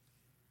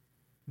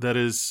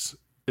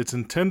 It's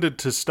intended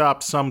to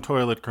stop some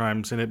toilet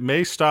crimes, and it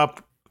may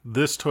stop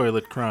this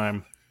toilet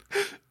crime.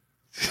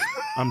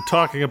 I'm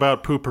talking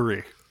about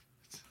Poo-Pourri.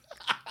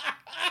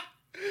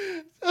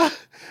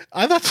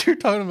 I thought you were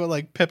talking about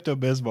like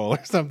Pepto-Bismol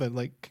or something,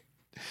 like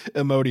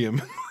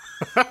Imodium.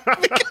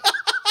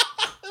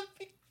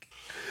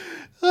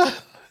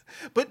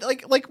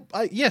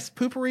 But yes,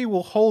 Poo-Pourri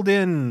will hold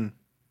in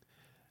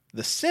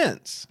the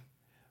sense,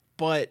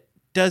 but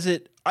does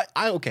it?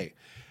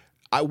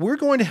 We're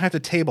going to have to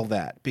table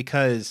that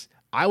because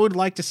I would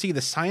like to see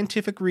the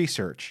scientific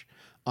research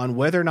on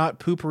whether or not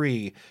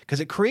Poo-Pourri, because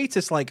it creates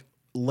this like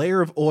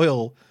layer of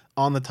oil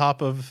on the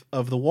top of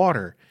the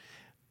water.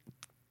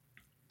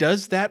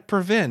 Does that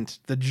prevent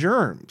the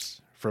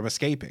germs from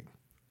escaping?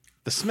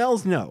 The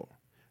smells, no.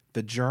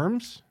 The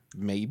germs,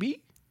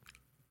 maybe.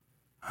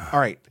 All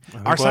right,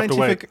 our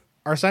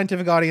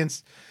scientific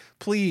audience,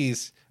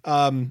 please.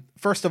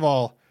 First of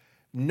all,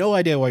 no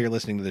idea why you're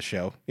listening to this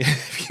show.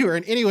 If you are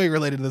in any way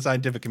related to the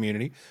scientific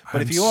community,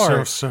 but if you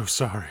are, so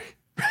sorry.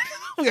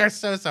 We are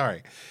so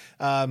sorry.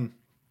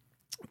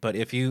 But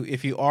if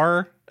you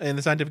are in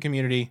the scientific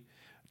community,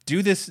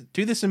 do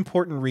this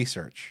important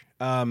research.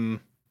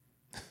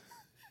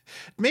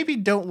 Maybe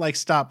don't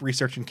stop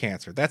researching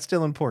cancer. That's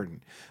still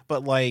important.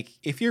 But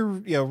if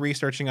you're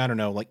researching, I don't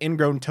know, like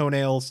ingrown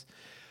toenails,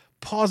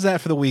 pause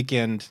that for the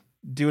weekend.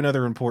 Do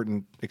another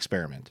important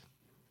experiment.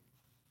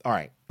 All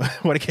right.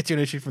 Want to get you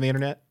an issue from the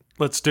internet?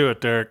 Let's do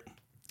it, Derek.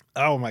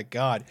 Oh my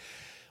God.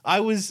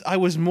 I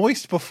was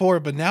moist before,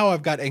 but now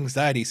I've got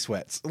anxiety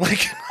sweats.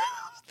 Like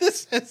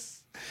this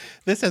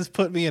has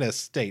put me in a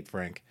state,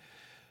 Frank.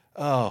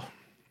 Oh,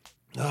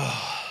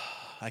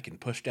 I can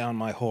push down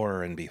my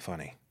horror and be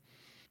funny.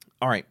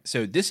 All right.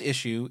 So this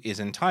issue is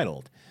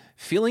entitled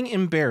 "Feeling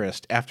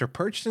Embarrassed After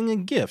Purchasing a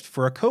Gift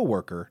for a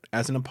Coworker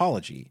as an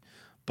Apology"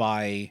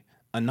 by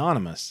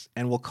Anonymous,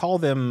 and we'll call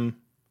them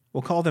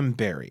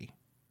Barry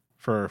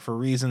for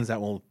reasons that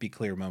will be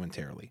clear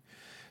momentarily.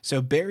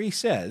 So Barry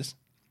says,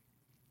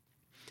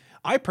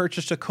 "I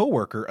purchased a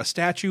coworker a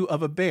statue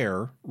of a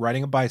bear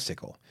riding a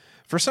bicycle.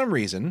 For some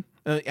reason,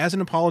 as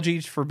an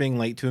apology for being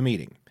late to a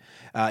meeting.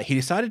 He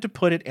decided to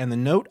put it and the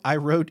note I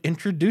wrote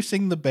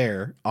introducing the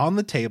bear on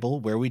the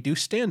table where we do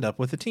stand-up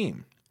with the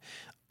team.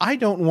 I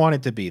don't want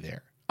it to be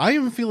there. I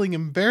am feeling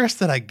embarrassed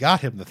that I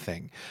got him the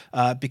thing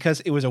because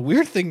it was a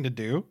weird thing to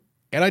do,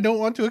 and I don't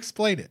want to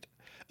explain it.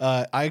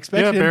 I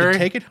expected him to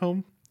take it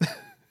home.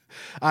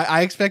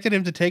 I expected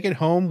him to take it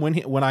home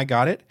when I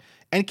got it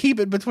and keep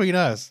it between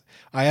us.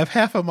 I have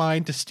half a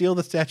mind to steal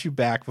the statue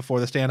back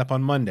before the stand-up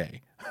on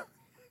Monday.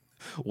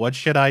 What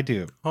should I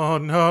do?" Oh,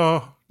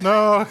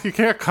 no, you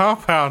can't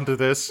compound to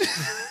this.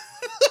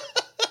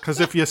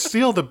 Because if you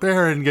steal the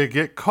bear and you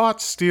get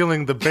caught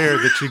stealing the bear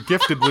that you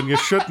gifted when you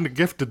shouldn't have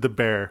gifted the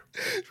bear,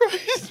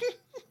 right?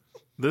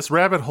 This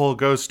rabbit hole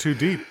goes too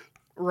deep.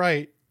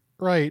 Right.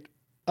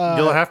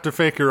 You'll have to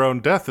fake your own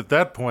death at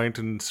that point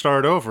and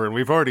start over, and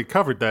we've already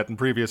covered that in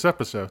previous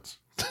episodes.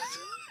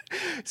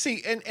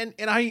 See, and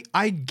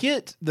I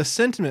get the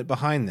sentiment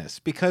behind this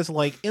because,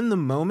 in the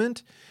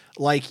moment,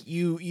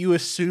 you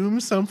assume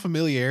some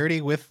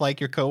familiarity with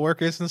your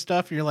coworkers and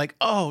stuff, and you're like,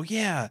 oh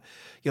yeah,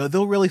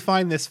 they'll really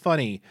find this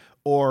funny,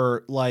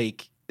 or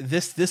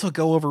this will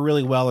go over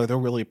really well, or they'll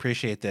really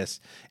appreciate this.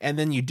 And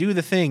then you do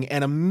the thing,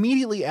 and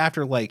immediately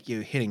after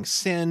you hitting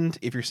send,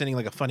 if you're sending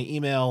a funny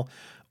email,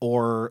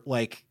 or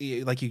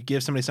you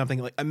give somebody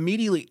something,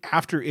 immediately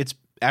after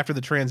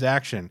the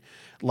transaction,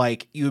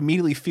 you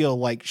immediately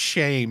feel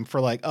shame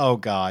for oh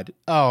God,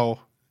 oh,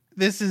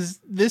 this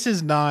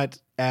is not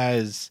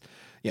as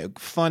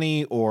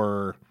funny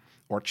or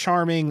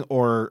charming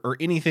or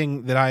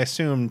anything that I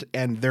assumed,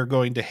 and they're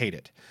going to hate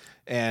it.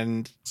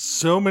 And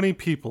so many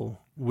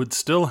people would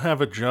still have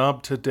a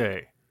job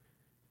today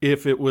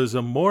if it was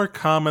a more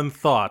common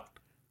thought,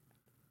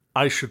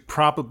 I should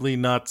probably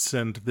not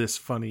send this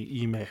funny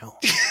email.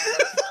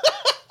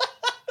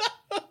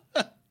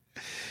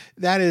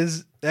 That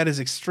is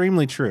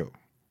extremely true.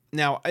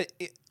 Now,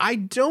 I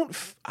don't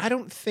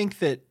think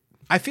that,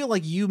 I feel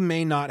like you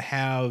may not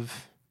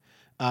have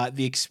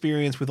the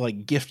experience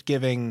with gift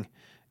giving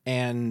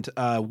and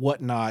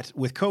whatnot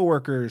with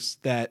coworkers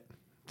that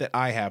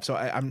I have. So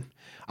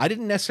I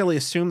didn't necessarily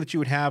assume that you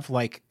would have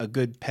like a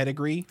good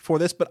pedigree for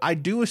this, but I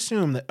do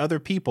assume that other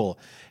people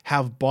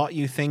have bought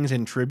you things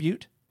in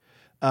tribute.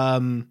 I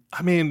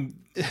mean,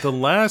 the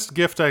last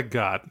gift I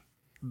got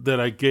that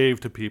I gave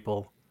to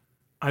people,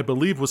 I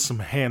believe, was some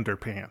hander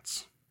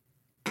pants.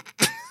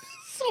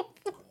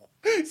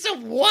 So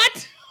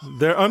what?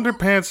 They're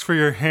underpants for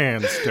your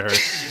hands, Derek.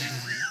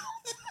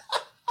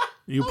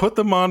 You put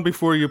them on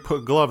before you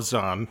put gloves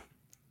on.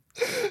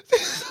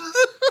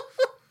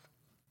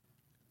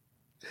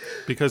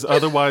 Because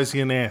otherwise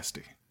you're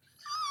nasty.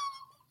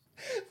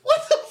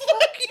 What the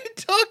fuck are you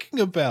talking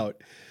about?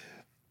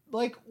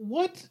 Like,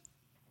 what?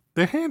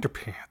 They're hander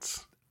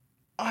pants.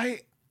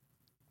 Like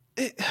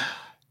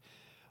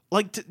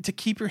to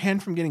keep your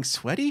hand from getting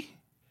sweaty?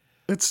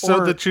 It's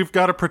so that you've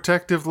got a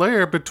protective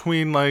layer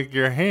between like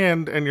your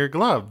hand and your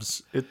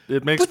gloves.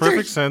 It makes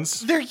perfect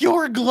sense. They're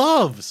your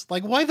gloves.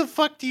 Like, why the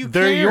fuck do you care?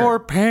 They're your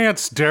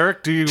pants,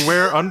 Derek. Do you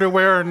wear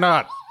underwear or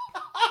not?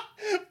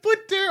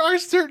 But there are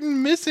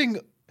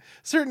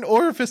certain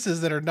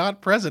orifices that are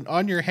not present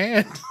on your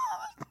hand.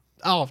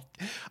 Oh,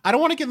 I don't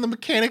want to get in the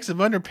mechanics of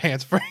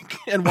underpants, Frank,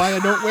 and why I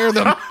don't wear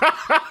them.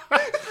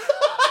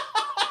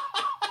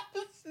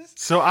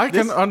 So I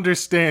can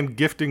understand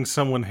gifting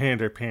someone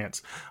hander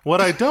pants.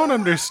 What I don't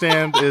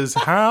understand is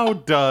how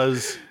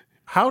does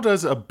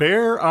a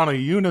bear on a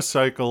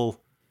unicycle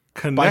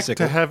connect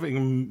to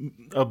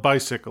having a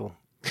bicycle?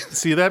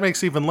 See, that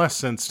makes even less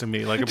sense to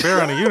me. Like a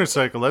bear on a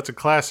unicycle, that's a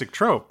classic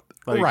trope.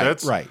 Like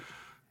Right.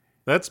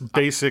 That's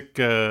basic.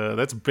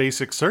 That's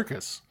basic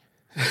circus.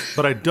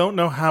 But I don't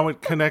know how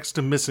it connects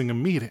to missing a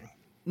meeting.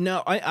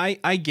 No,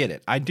 I get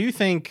it. I do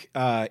think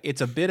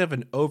it's a bit of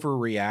an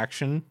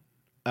overreaction,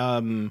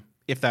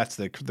 if that's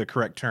the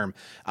correct term.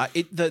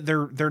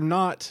 They're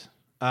not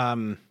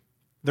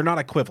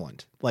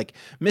equivalent. Like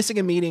missing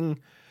a meeting,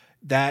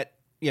 that's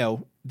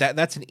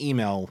an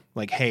email.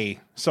 Like, hey,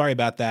 sorry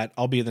about that.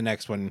 I'll be at the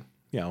next one.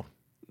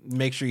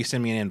 Make sure you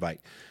send me an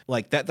invite.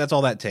 Like that's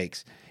all that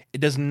takes.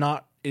 It is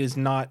not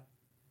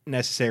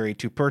necessary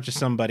to purchase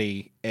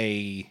somebody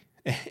a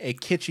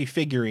kitschy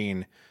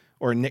figurine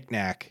or a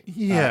knickknack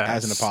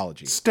as an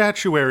apology.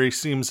 Statuary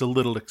seems a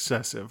little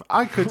excessive.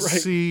 I could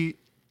see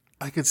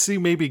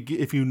maybe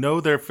if you know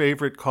their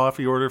favorite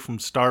coffee order from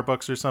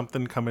Starbucks or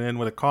something, coming in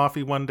with a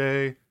coffee one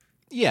day.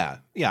 Yeah.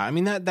 I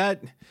mean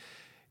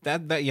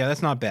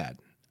that's not bad.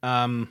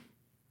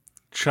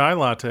 Chai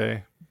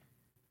latte,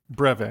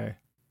 breve,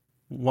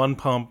 1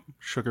 pump,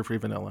 sugar-free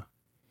vanilla.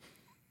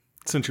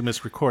 Since you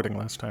missed recording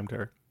last time,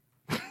 Derek.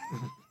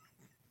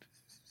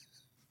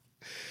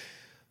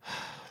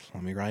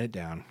 Let me write it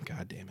down.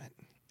 God damn it.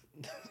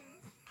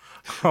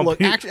 I'll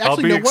be what I'm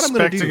going to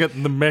expecting do. it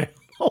in the mail.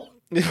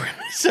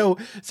 So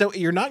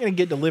you're not going to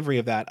get delivery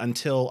of that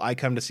until I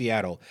come to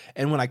Seattle.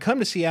 And when I come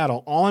to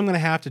Seattle, all I'm going to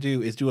have to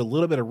do is do a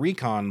little bit of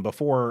recon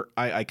before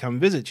I come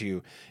visit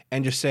you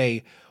and just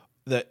say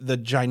the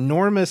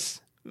ginormous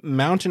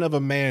mountain of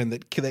a man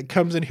that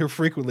comes in here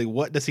frequently,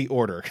 what does he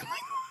order?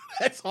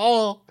 That's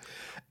all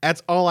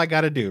I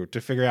got to do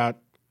to figure out,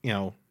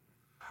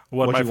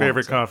 what my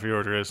favorite coffee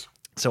order is.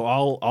 So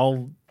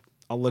I'll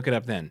look it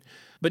up then.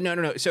 But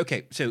no. So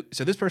okay. So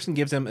this person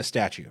gives them a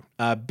statue.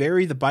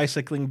 Barry the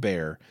Bicycling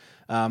Bear.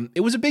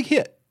 It was a big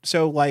hit.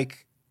 So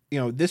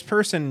this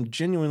person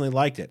genuinely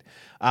liked it.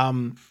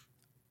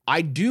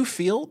 I do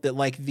feel that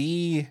like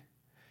the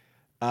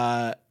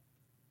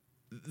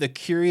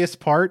curious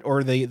part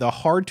or the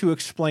hard to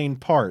explain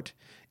part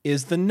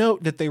is the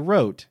note that they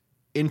wrote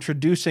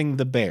introducing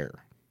the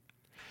bear.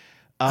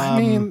 I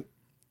mean,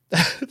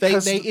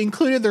 they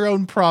included their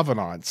own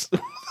provenance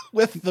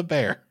with the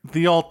bear.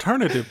 The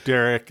alternative,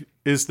 Derek,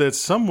 is that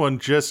someone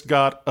just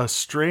got a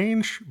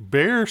strange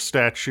bear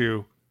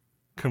statue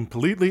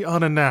completely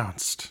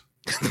unannounced.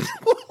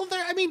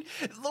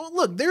 Well,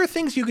 look, there are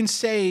things you can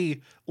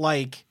say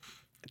like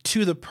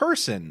to the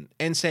person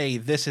and say,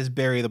 this is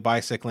Barry the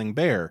Bicycling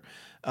Bear.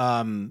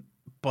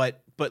 But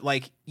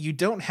like, you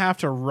don't have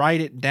to write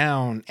it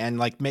down and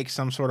like make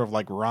some sort of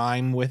like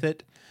rhyme with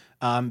it.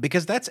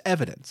 Because that's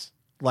evidence.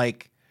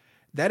 Like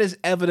that is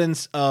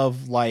evidence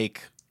of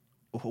like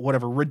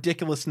whatever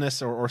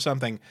ridiculousness or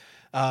something,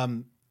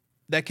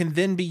 that can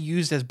then be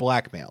used as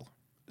blackmail.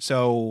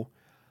 So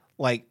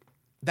like,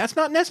 that's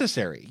not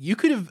necessary. You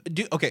could have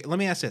okay. Let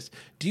me ask this.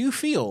 Do you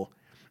feel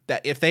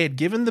that if they had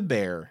given the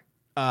bear,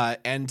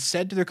 and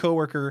said to their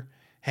coworker,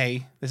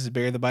 hey, this is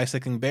Barry the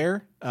Bicycling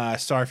Bear.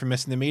 Sorry for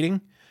missing the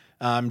meeting.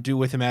 Do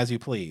with him as you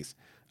please.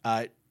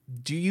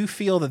 Do you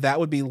feel that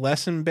would be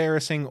less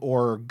embarrassing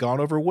or gone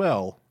over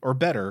well or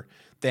better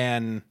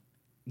than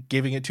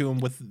giving it to him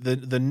with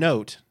the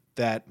note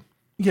that...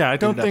 Yeah, I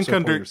don't think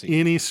under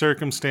any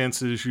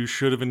circumstances you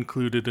should have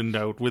included a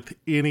note with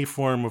any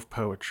form of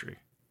poetry.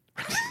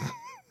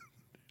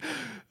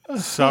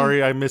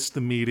 Sorry I missed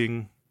the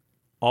meeting.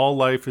 All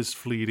life is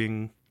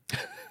fleeting.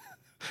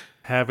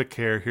 Have a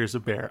care, here's a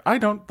bear. I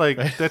don't like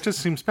that, just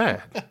seems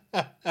bad.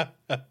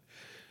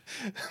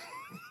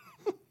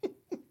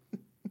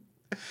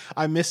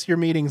 I miss your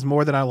meetings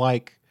more than I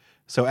like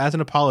So as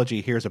an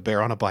apology, here's a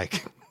bear on a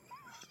bike.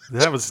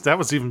 That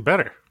was even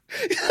better.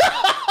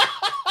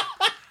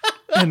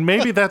 And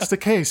maybe that's the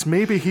case.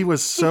 Maybe he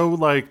was so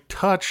like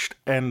touched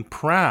and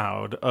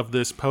proud of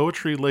this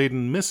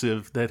poetry-laden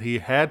missive that he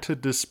had to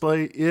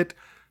display it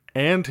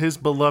and his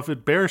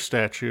beloved bear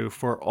statue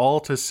for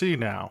all to see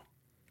now.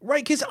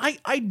 Right, because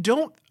I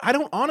don't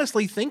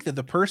honestly think that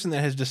the person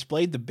that has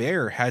displayed the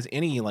bear has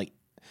any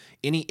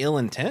ill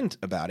intent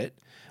about it.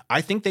 I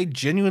think they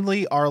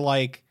genuinely are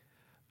like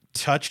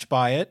touched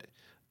by it,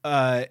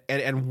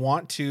 and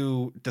want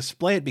to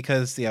display it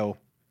because,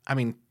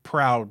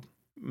 proud,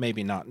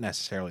 maybe not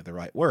necessarily the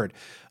right word,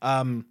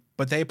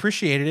 but they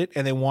appreciated it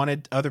and they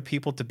wanted other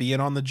people to be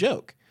in on the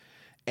joke.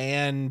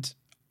 And,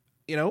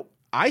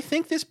 I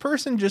think this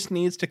person just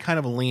needs to kind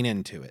of lean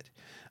into it.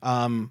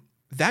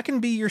 That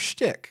can be your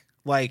shtick.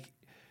 Like,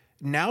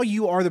 now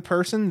you are the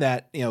person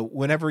that,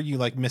 whenever you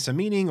like miss a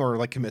meeting or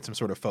like commit some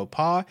sort of faux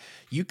pas,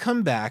 you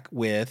come back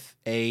with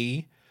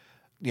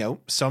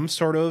some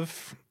sort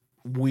of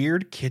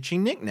weird kitschy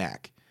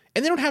knickknack.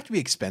 And they don't have to be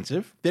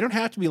expensive. They don't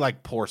have to be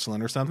like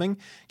porcelain or something.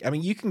 I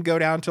mean, you can go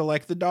down to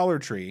like the Dollar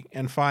Tree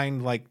and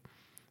find like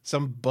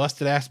some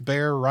busted ass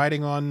bear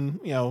riding on,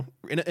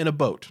 in a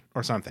boat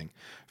or something,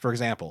 for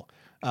example.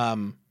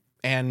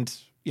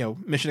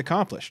 Mission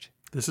accomplished.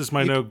 This is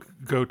my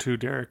go-to,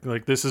 Derek.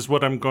 Like, this is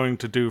what I'm going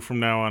to do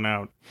from now on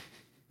out.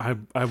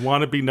 I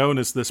want to be known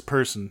as this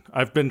person.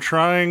 I've been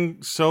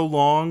trying so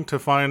long to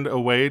find a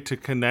way to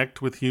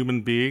connect with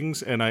human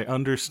beings, and I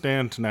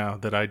understand now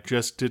that I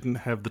just didn't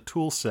have the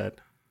tool set.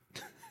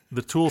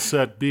 The tool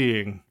set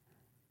being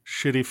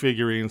shitty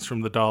figurines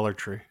from the Dollar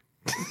Tree.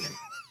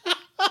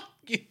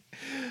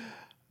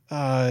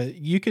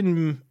 You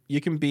can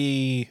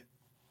be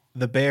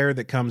the bear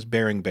that comes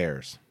bearing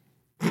bears.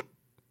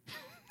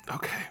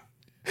 Okay.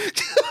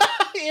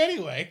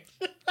 Anyway.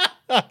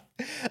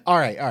 All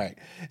right.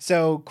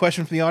 So,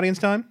 question from the audience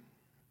time?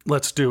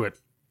 Let's do it.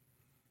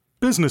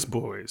 Business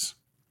boys.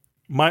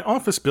 My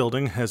office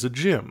building has a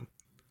gym.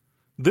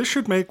 This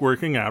should make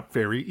working out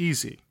very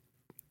easy.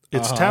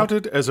 It's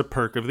touted as a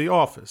perk of the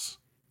office.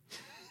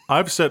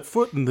 I've set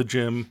foot in the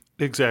gym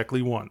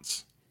exactly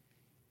once.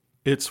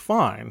 It's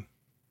fine.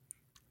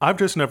 I've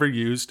just never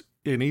used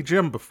any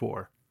gym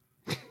before.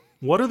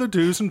 What are the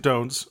do's and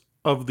don'ts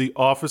of the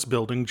office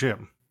building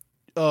gym?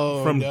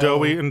 From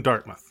Dowie in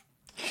Dartmouth.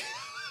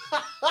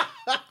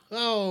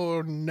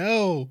 Oh,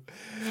 no.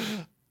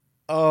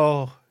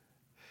 Oh.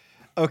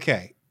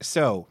 Okay,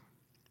 so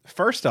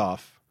first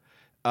off,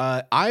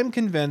 I'm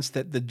convinced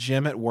that the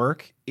gym at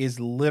work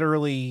is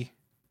literally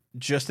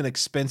just an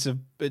expensive,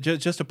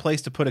 just a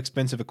place to put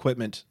expensive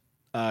equipment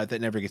that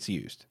never gets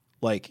used.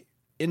 Like,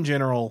 in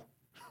general.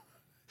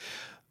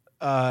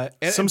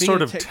 Some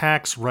sort of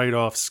tax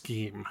write-off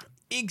scheme.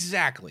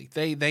 Exactly.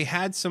 They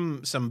had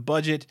some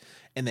budget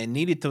and they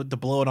needed to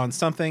blow it on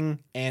something,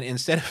 and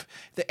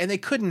and they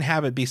couldn't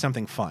have it be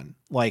something fun.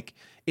 Like,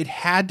 it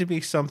had to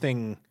be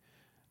something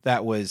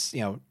that was,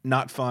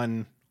 not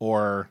fun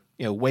or,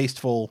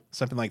 wasteful,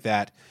 something like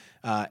that.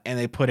 And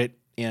they put it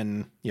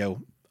in,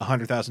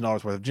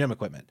 $100,000 worth of gym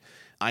equipment.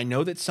 I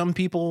know that some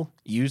people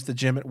use the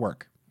gym at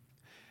work.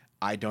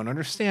 I don't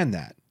understand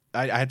that.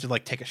 I have to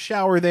like take a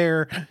shower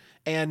there,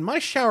 and my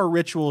shower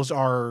rituals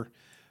are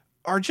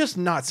just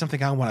not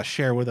something I want to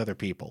share with other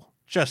people,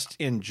 just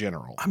in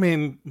general. I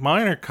mean,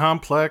 mine are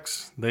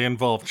complex. They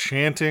involve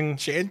chanting.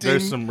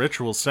 There's some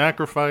ritual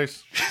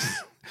sacrifice.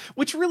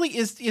 Which really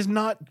is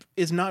not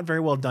very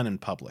well done in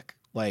public.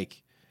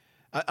 Like,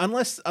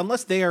 unless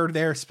they are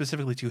there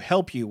specifically to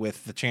help you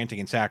with the chanting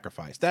and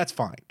sacrifice, that's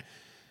fine.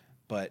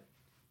 But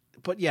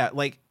yeah,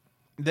 like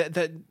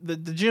the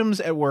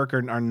gyms at work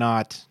are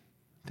not,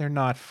 they're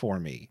not for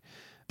me.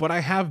 But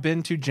I have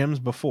been to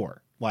gyms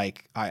before.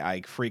 Like,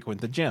 I frequent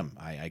the gym.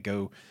 I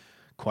go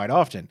quite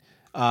often.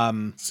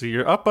 So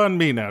you're up on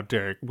me now,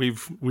 Derek.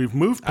 We've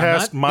moved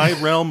past my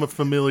realm of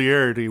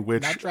familiarity,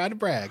 which not trying to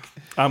brag.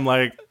 I'm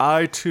like,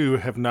 I too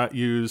have not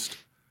used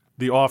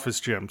the office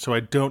gym, so I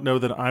don't know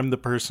that I'm the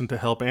person to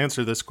help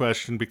answer this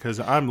question because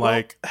I'm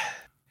I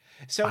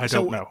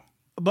don't know.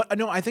 But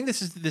no, I think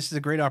this is a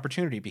great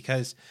opportunity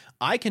because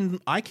I can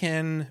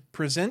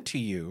present to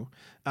you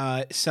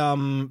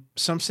some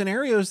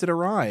scenarios that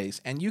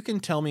arise, and you can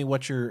tell me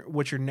what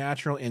your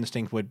natural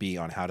instinct would be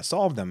on how to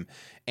solve them,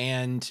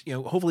 and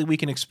hopefully we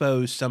can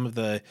expose some of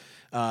the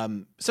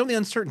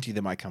uncertainty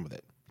that might come with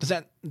it. Does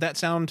that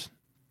sound?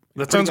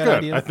 That sounds good.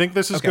 Idea? I think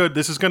this is good.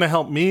 This is going to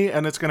help me,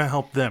 and it's going to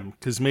help them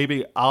because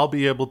maybe I'll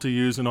be able to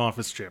use an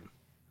office gym.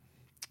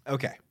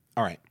 Okay.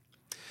 All right.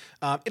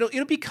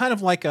 It'll be kind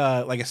of like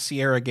a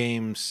Sierra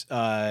Games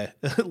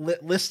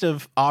list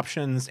of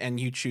options, and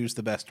you choose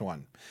the best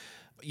one.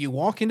 You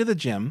walk into the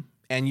gym,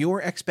 and your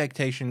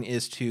expectation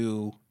is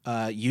to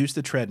use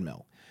the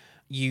treadmill.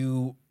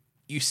 You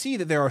see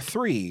that there are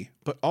 3,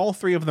 but all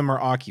 3 of them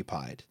are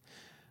occupied.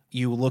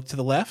 You look to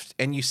the left,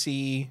 and you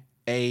see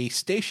a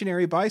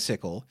stationary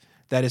bicycle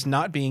that is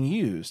not being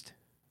used.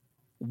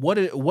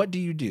 What do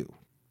you do?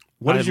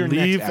 What is your next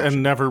action? Leave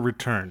and never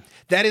return.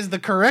 That is the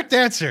correct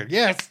answer.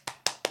 Yes.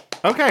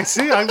 Okay,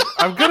 see,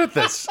 I'm good at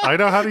this. I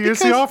know how to use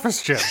the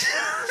office gym.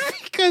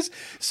 Because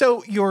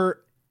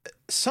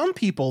some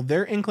people,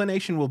 their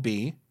inclination will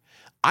be,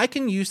 I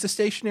can use the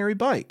stationary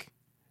bike.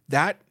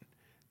 That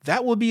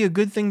will be a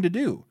good thing to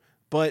do.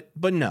 But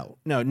no,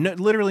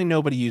 literally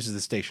nobody uses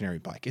the stationary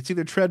bike. It's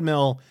either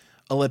treadmill,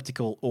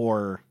 elliptical,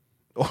 or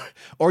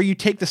you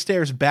take the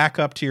stairs back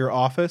up to your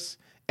office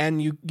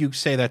and you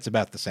say that's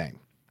about the same.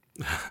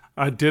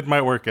 I did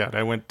my workout.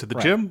 I went to the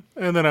gym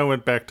and then I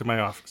went back to my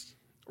office.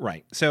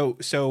 Right. So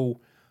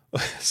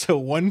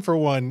 1 for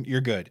 1,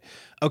 you're good.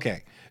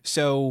 Okay.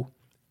 So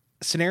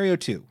scenario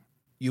 2,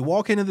 you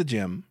walk into the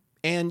gym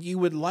and you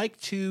would like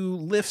to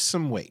lift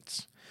some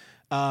weights.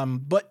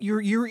 But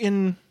you're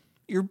in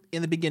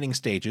the beginning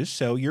stages,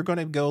 so you're going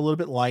to go a little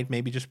bit light,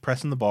 maybe just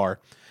pressing the bar.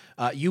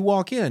 You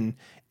walk in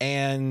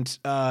and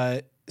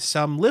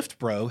some lift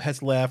bro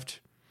has left,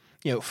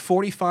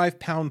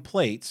 45-pound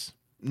plates,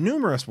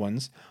 numerous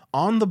ones,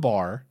 on the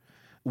bar.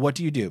 What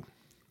do you do?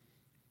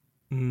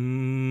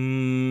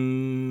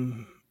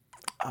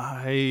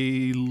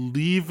 I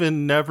leave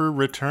and never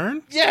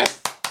return?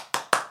 Yes!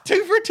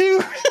 2 for 2.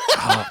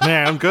 Oh,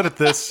 man, I'm good at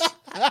this.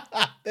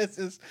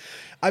 That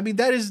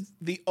is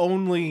the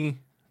only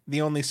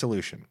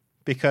solution,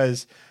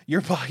 because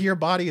your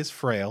body is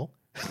frail.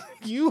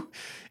 You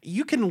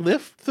can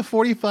lift the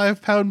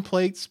 45-pound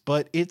plates,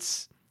 but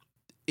it's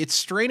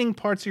straining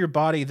parts of your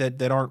body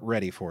that aren't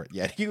ready for it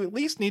yet. You at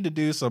least need to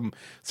do some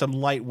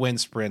light wind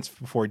sprints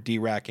before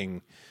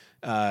de-racking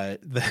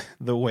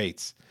the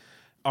weights.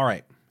 All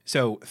right.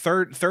 So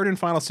third and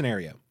final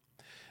scenario.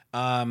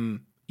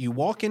 You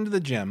walk into the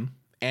gym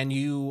and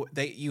you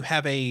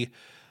have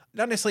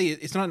not necessarily,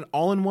 it's not an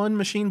all-in-one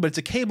machine, but it's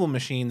a cable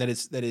machine that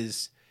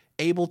is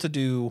able to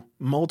do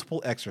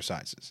multiple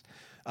exercises.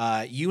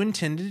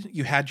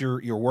 You had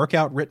your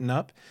workout written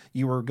up.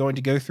 You were going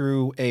to go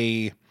through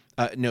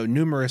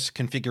numerous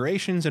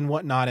configurations and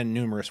whatnot, and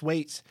numerous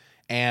weights,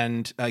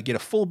 and get a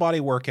full body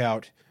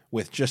workout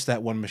with just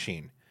that one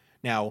machine.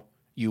 Now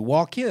you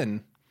walk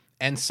in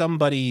and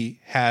somebody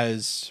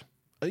has,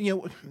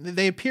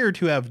 they appear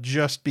to have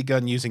just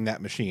begun using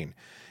that machine,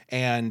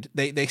 and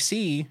they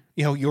see,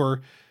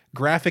 your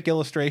graphic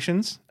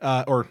illustrations,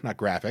 or not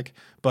graphic,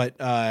 but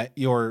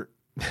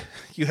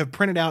you have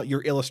printed out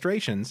your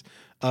illustrations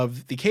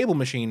of the cable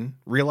machine,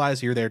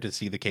 realize you're there to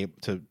see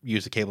to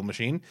use the cable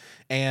machine.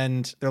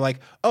 And they're like,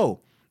 oh,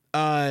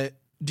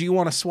 do you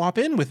want to swap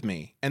in with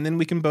me? And then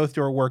we can both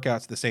do our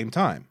workouts at the same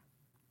time.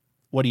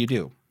 What do you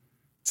do?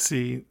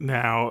 See,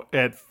 now,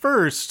 at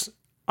first,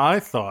 I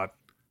thought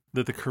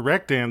that the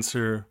correct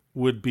answer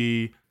would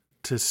be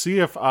to see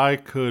if I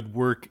could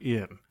work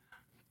in.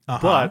 Uh-huh.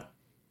 But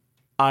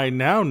I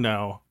now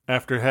know,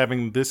 after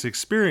having this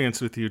experience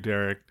with you,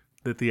 Derek,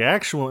 that the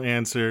actual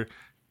answer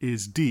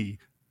is D,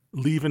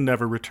 leave and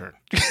never return.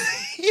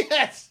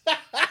 Yes.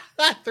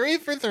 3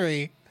 for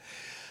 3.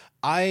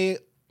 I'm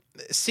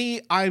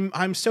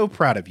so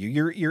proud of you.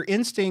 Your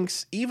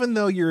instincts, even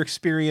though your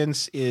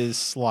experience is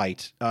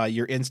slight,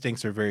 your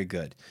instincts are very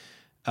good.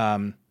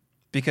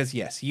 Because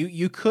yes,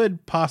 you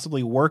could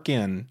possibly work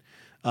in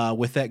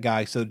with that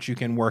guy so that you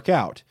can work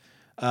out.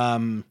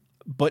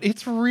 But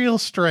it's real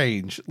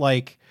strange.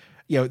 Like,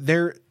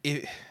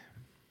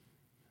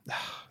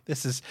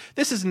 this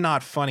is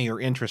not funny or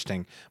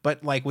interesting,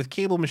 but like with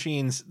cable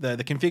machines,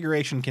 the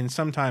configuration can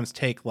sometimes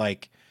take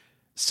like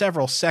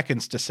several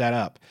seconds to set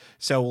up.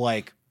 So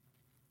like,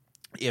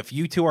 if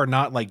you two are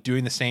not like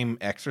doing the same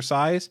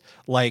exercise,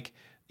 like,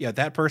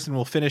 that person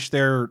will finish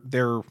their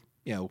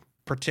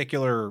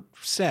particular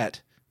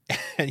set,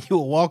 and you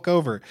will walk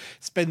over,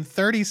 spend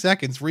 30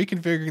 seconds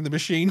reconfiguring the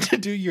machine to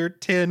do your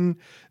 10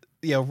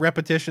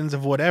 repetitions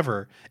of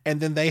whatever,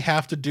 and then they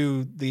have to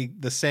do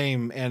the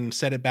same and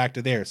set it back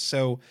to theirs.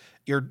 So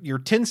your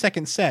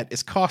 10-second set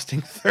is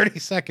costing 30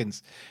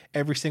 seconds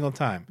every single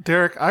time.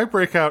 Derek, I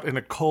break out in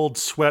a cold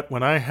sweat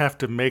when I have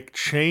to make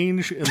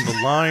change in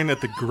the line at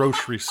the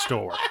grocery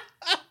store.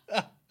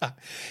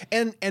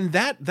 And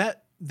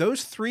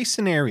those 3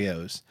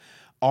 scenarios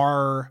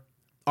are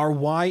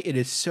why it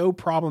is so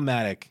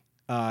problematic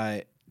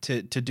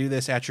to do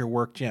this at your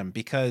work gym,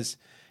 because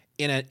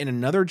in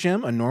another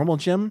gym, a normal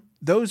gym,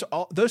 those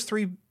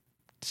 3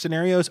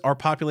 scenarios are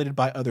populated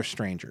by other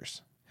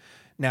strangers.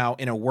 Now,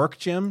 in a work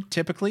gym,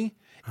 typically,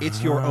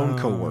 it's your own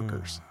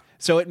coworkers.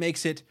 So it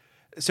makes it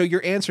so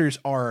your answers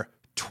are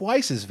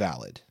twice as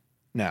valid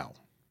now.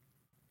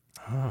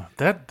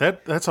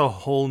 That's a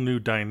whole new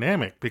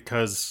dynamic,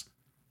 because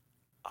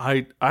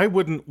I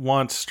wouldn't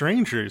want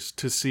strangers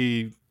to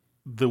see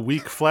the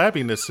weak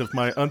flabbiness of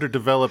my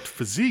underdeveloped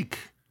physique.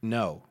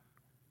 No.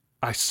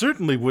 I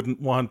certainly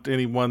wouldn't want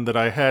anyone that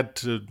I had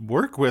to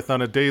work with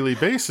on a daily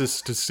basis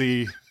to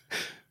see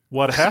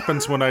what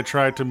happens when I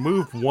try to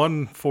move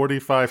one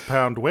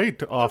 45-pound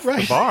weight off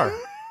the bar.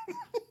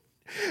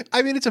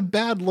 I mean, it's a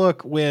bad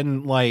look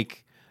when,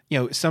 like,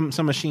 some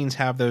machines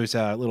have those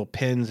little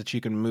pins that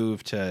you can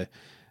move to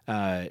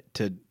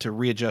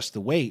readjust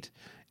the weight,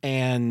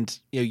 and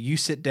you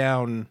sit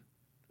down.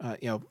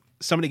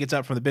 Somebody gets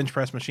up from the bench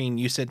press machine.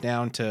 You sit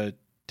down to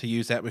to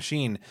use that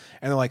machine.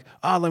 And they're like,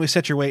 oh, let me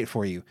set your weight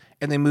for you.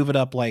 And they move it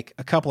up like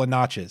a couple of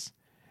notches.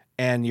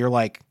 And you're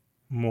like,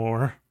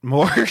 More.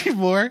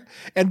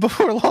 And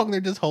before long,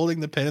 they're just holding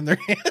the pen in their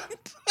hand.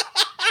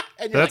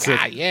 And That's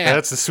like, it. Yeah.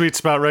 That's the sweet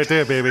spot right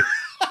there, baby.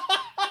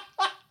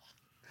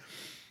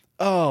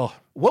 Oh,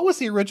 what was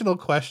the original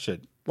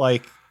question?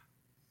 Like,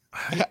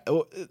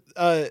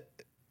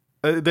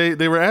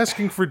 They were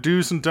asking for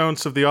do's and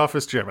don'ts of the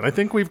office gym, and I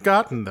think we've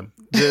gotten them.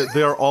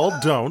 They're all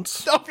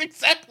don'ts. no,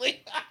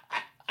 exactly.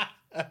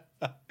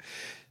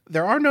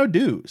 There are no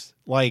do's,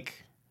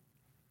 like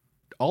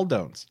all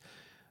don'ts.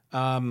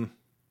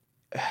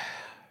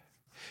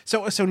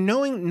 So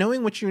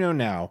knowing what you know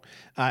now,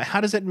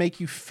 how does that make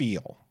you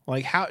feel?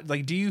 Like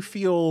do you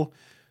feel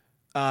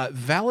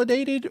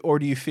validated, or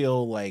do you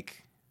feel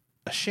like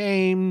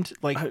ashamed?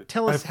 Like,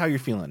 tell us how you're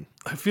feeling.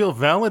 I feel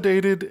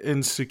validated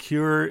and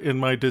secure in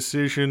my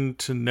decision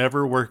to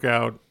never work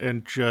out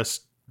and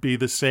just be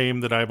the same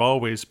that I've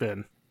always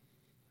been.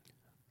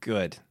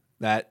 Good.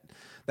 That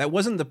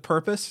wasn't the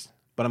purpose,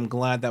 but I'm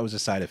glad that was a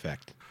side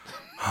effect.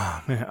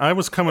 Man, I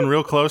was coming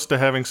real close to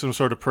having some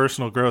sort of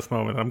personal growth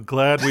moment. I'm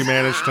glad we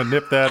managed to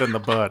nip that in the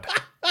bud.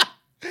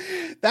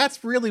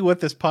 That's really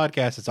what this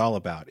podcast is all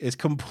about, is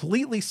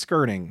completely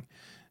skirting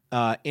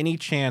any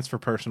chance for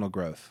personal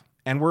growth.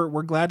 And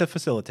we're glad to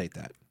facilitate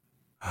that.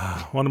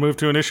 Want to move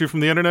to an issue from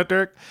the internet,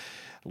 Derek?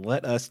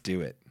 Let us do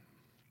it.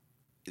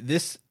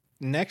 This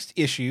next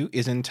issue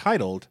is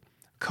entitled,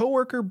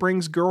 Coworker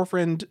Brings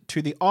Girlfriend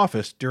to the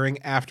Office During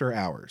After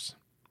Hours,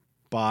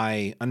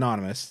 by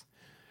Anonymous.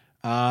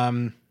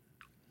 Don't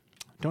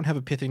have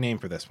a pithy name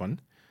for this one.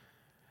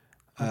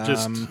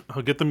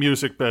 I'll get the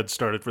music bed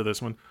started for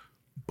this one.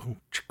 Boom,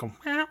 chicka,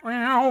 meow,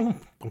 meow.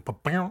 Boom, ba,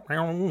 meow,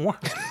 meow.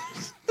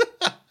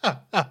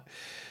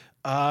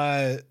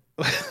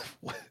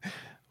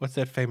 What's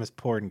that famous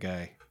porn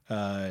guy?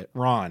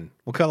 Ron.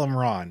 We'll call him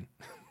Ron.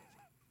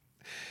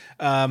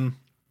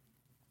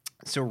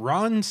 So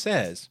Ron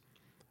says,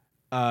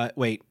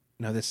 wait,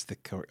 no, this is the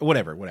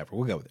whatever.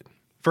 We'll go with it.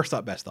 First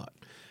thought, best thought.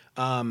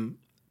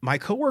 My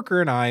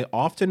coworker and I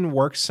often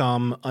work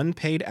some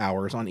unpaid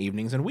hours on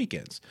evenings and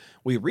weekends.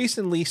 He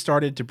recently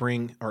started to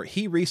bring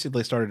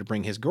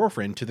his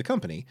girlfriend to the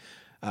company.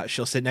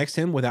 She'll sit next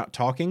to him without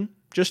talking,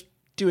 just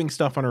doing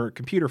stuff on her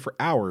computer for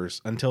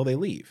hours until they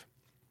leave.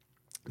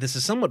 This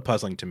is somewhat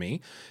puzzling to me,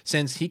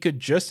 since he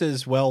could just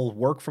as well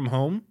work from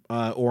home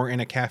or in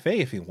a cafe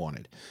if he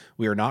wanted.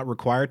 We are not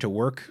required to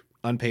work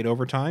unpaid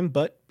overtime,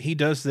 but he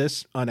does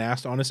this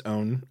unasked on his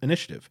own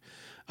initiative.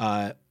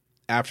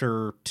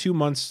 After 2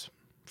 months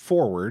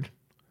forward,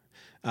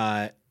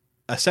 a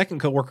second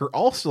coworker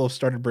also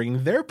started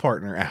bringing their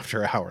partner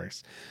after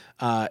hours.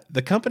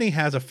 The company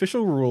has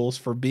official rules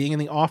for being in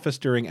the office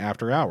during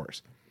after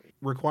hours,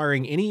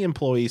 requiring any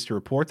employees to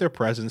report their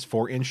presence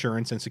for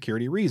insurance and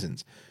security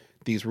reasons.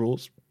 These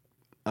rules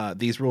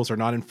are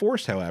not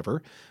enforced,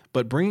 however,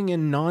 but bringing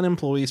in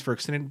non-employees for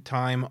extended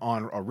time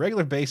on a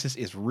regular basis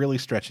is really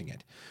stretching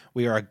it.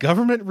 We are a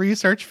government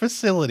research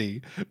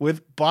facility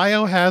with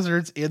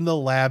biohazards in the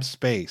lab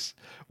space.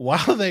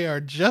 While they are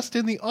just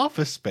in the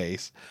office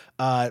space,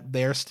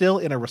 they are still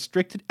in a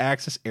restricted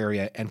access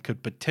area and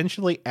could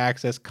potentially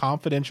access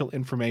confidential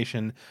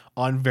information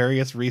on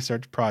various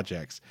research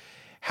projects.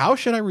 How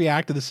should I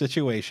react to the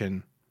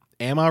situation?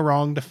 Am I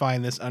wrong to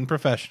find this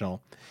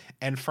unprofessional?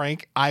 And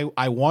Frank,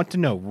 I want to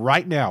know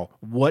right now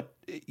what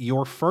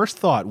your first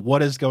thought,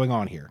 what is going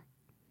on here?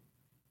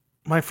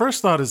 My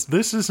first thought is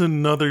this is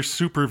another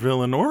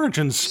supervillain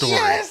origin story.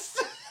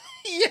 Yes!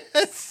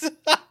 Yes!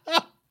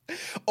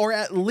 Or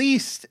at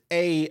least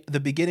the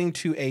beginning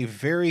to a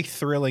very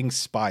thrilling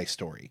spy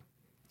story.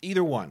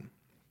 Either one.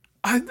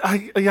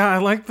 I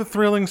like the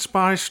thrilling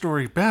spy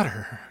story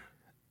better.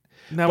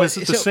 Now, but, is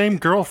it the same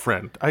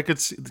girlfriend? I could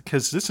see,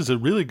 because this is a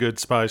really good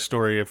spy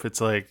story if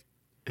it's like,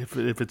 if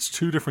it's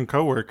two different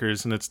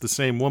coworkers and it's the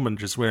same woman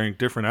just wearing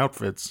different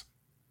outfits.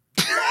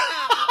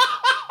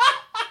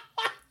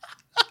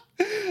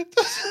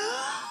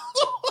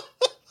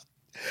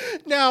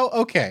 Now,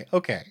 okay.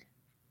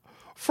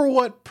 For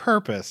what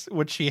purpose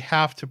would she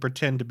have to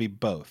pretend to be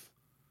both?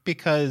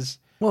 Because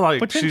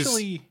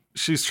potentially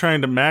she's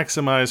trying to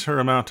maximize her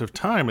amount of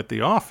time at the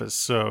office,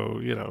 so,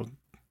 you know.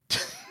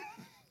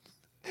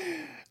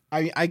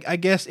 I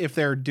guess if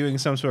they're doing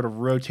some sort of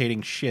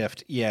rotating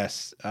shift,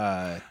 yes.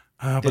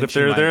 But if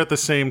they're there at the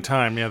same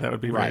time, yeah, that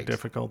would be very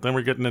difficult. Then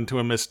we're getting into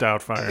a Miss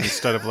Doubtfire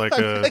instead of like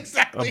a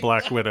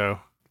Black Widow.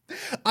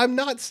 I'm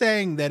not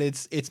saying that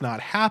it's not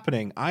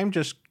happening. I'm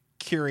just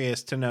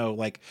curious to know,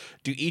 like,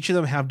 do each of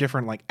them have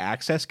different like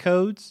access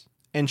codes?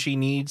 And she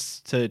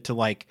needs to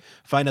like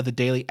find out the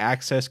daily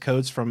access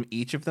codes from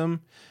each of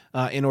them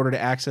in order to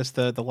access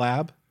the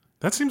lab.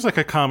 That seems like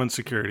a common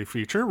security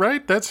feature,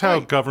 right? That's how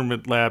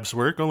government labs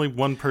work. Only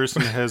one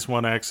person has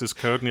one access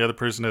code and the other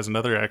person has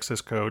another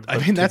access code. I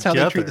mean, that's how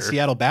they treat the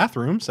Seattle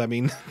bathrooms. I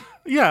mean,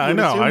 yeah, I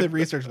know. The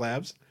research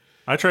labs.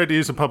 I tried to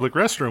use a public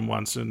restroom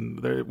once, and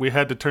we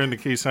had to turn the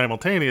key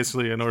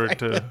simultaneously in order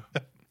to.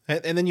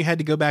 And then you had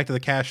to go back to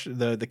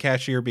the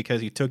cashier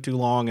because you took too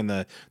long and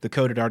the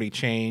code had already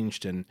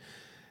changed. And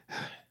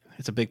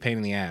It's a big pain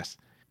in the ass.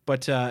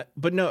 But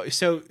no.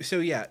 So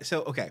yeah.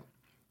 So okay.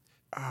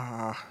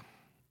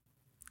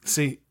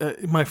 See,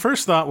 my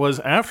first thought was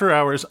after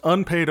hours,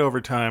 unpaid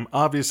overtime.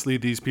 Obviously,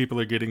 these people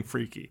are getting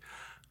freaky.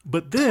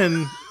 But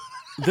then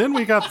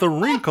we got the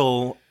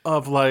wrinkle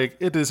of like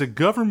it is a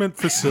government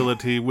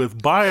facility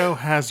with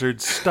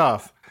biohazard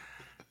stuff,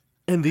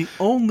 and the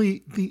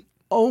only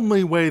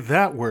way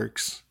that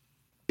works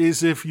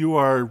is if you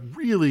are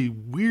really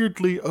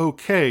weirdly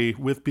okay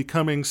with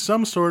becoming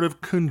some sort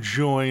of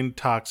conjoined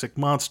toxic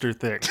monster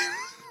thing.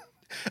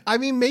 I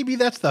mean, maybe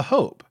that's the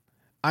hope.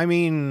 I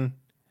mean,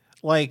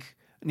 like,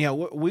 you know,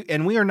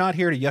 we are not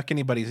here to yuck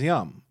anybody's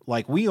yum.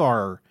 Like, we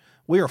are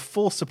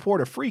full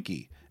support of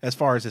Freaky as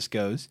far as this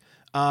goes.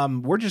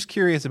 We're just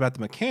curious about the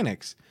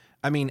mechanics.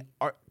 I mean,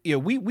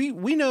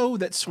 we know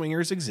that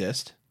swingers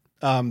exist.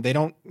 They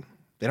don't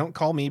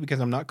call me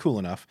because I'm not cool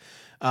enough.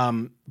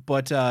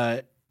 But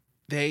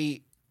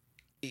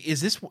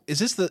is this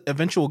the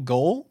eventual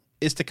goal?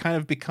 Is to kind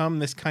of become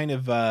this kind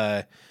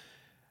of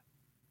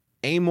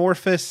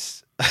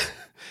amorphous.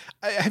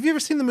 Have you ever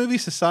seen the movie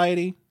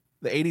Society?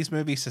 The 80s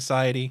movie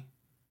Society?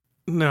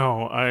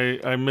 No,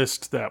 I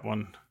missed that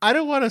one. I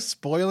don't want to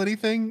spoil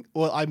anything.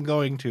 Well, I'm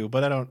going to,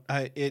 but I don't.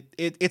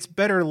 It's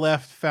better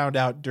left found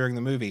out during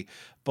the movie.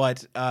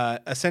 But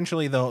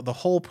essentially, the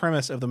whole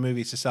premise of the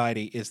movie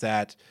Society is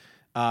that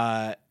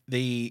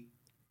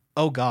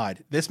oh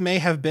God, this may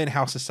have been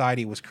how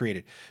society was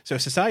created. So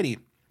Society,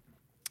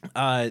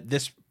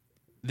 this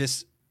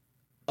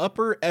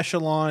upper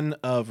echelon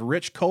of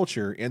rich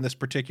culture in this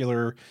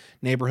particular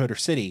neighborhood or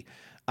city,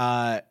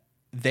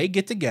 they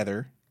get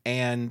together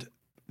and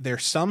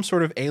there's some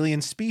sort of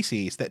alien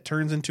species that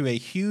turns into a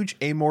huge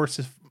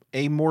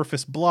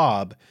amorphous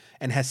blob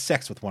and has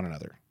sex with one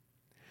another.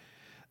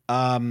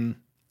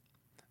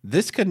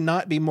 This could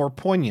not be more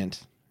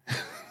poignant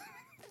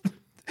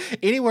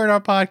anywhere in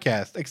our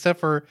podcast except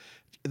for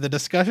the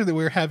discussion that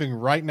we're having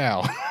right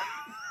now.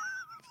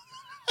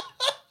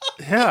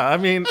 Yeah, I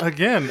mean,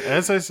 again,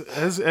 as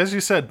you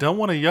said, don't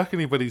want to yuck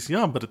anybody's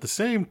yum, but at the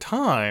same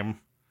time,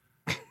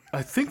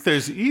 I think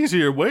there's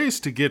easier ways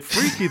to get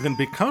freaky than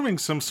becoming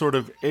some sort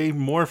of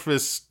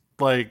amorphous,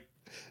 like,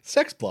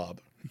 sex blob.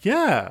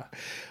 Yeah,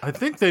 I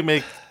think they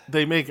make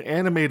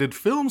animated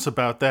films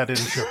about that in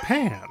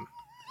Japan.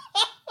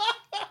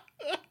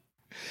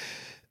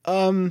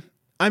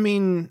 I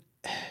mean,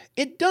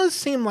 it does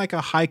seem like a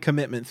high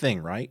commitment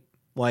thing, right?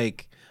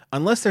 Like,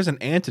 unless there's an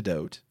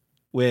antidote,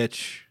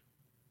 which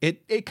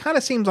it kind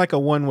of seems like a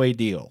one-way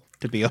deal,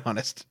 to be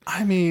honest.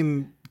 I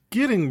mean,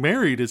 getting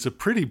married is a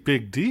pretty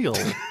big deal.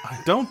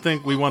 I don't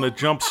think we want to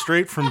jump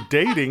straight from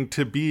dating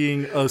to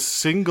being a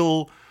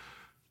single,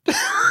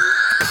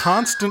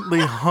 constantly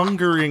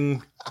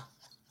hungering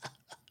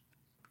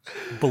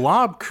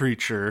blob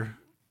creature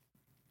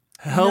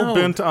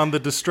hell-bent on the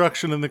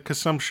destruction and the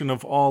consumption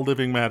of all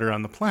living matter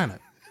on the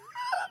planet.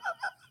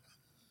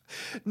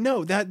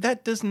 No,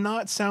 that does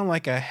not sound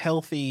like a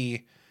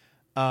healthy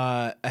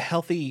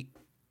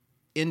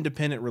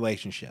independent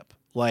relationship.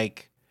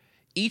 Like,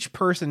 each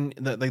person,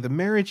 the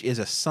marriage is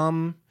a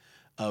sum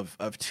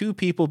of two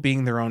people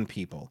being their own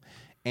people.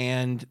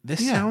 And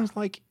this sounds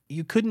like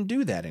you couldn't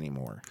do that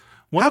anymore.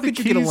 How could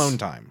you get alone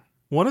time?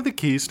 One of the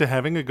keys to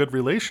having a good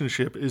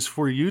relationship is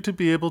for you to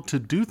be able to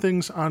do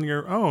things on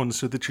your own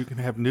so that you can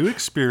have new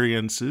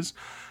experiences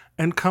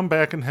and come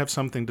back and have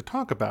something to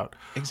talk about.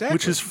 Exactly.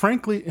 Which is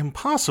frankly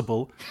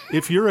impossible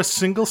if you're a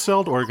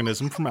single-celled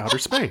organism from outer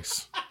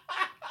space.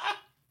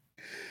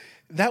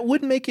 That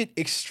would make it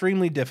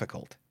extremely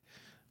difficult.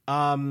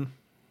 So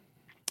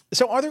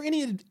are there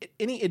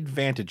any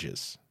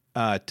advantages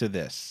to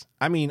this?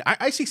 I mean,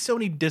 I see so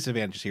many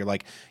disadvantages here.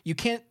 Like, you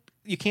can't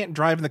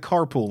drive in the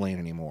carpool lane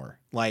anymore.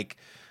 Like,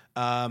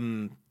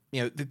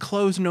 the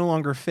clothes no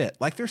longer fit.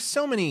 Like, there's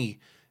so many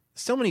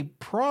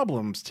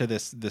problems to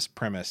this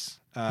premise.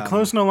 The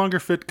clothes no longer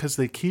fit because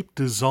they keep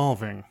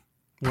dissolving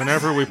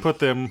whenever we put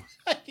them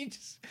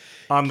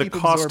on the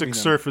caustic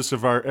surface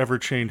of our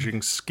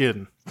ever-changing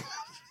skin.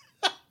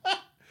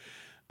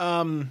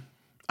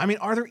 I mean,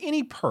 are there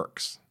any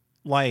perks?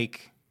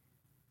 Like,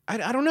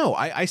 I don't know.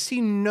 I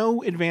see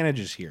no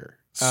advantages here.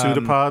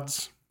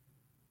 Pseudopods.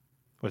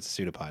 What's a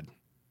pseudopod?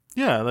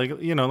 Yeah, like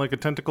a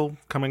tentacle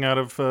coming out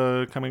of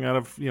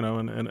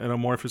an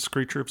amorphous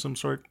creature of some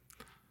sort.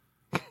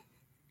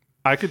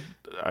 I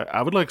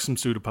would like some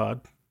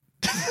pseudopod.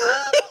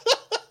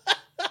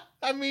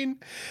 I mean,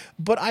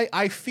 but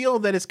I feel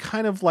that it's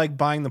kind of like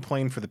buying the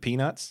plane for the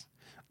peanuts.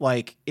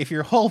 Like, if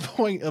your whole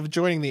point of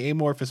joining the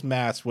amorphous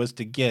mass was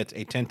to get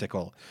a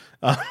tentacle,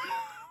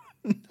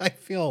 I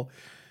feel,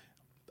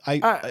 I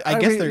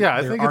guess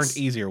there aren't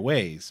easier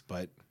ways,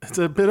 but it's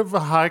a bit of a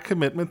high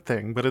commitment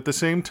thing. But at the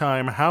same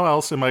time, how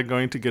else am I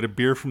going to get a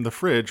beer from the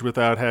fridge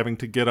without having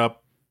to get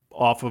up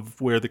off of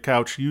where the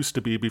couch used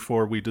to be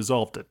before we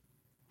dissolved it?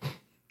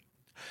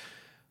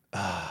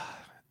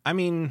 I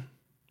mean,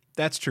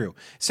 that's true.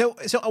 So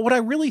what I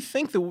really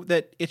think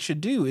that it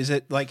should do is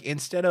that, like,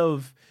 instead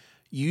of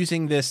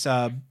using this,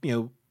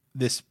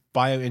 this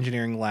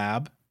bioengineering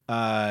lab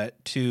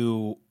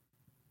to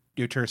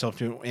you turn yourself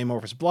to an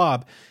amorphous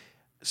blob,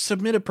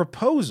 submit a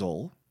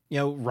proposal.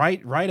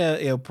 Write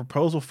a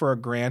proposal for a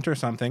grant or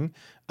something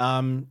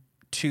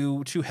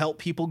to help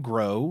people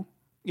grow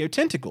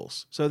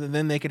tentacles, so that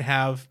then they could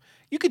have.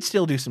 You could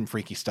still do some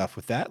freaky stuff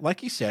with that,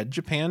 like you said.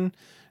 Japan,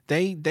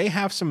 they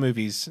have some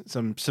movies,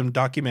 some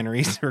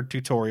documentaries or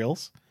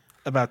tutorials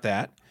about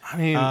that. I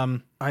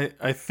mean,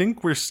 I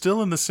think we're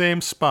still in the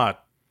same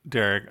spot,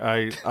 Derek.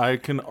 I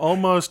can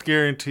almost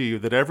guarantee you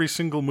that every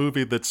single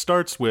movie that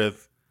starts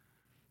with,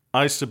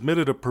 I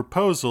submitted a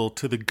proposal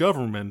to the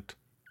government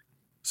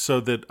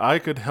so that I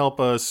could help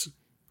us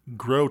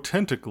grow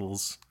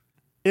tentacles,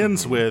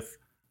 ends with,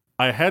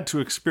 I had to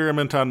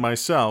experiment on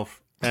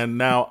myself, and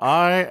now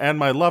I and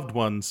my loved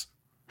ones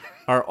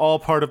are all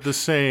part of the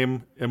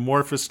same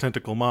amorphous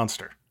tentacle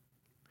monster.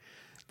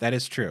 That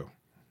is true.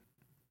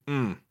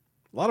 A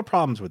lot of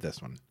problems with this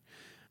one.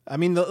 I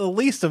mean, the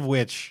least of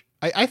which,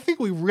 I think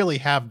we really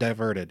have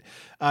diverted.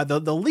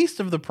 The least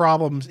of the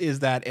problems is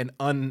that an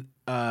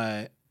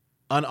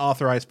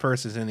unauthorized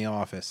person is in the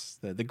office.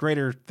 The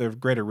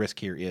greater risk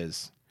here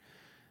is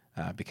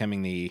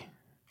becoming the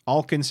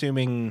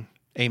all-consuming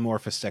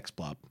amorphous sex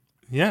blob.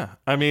 Yeah,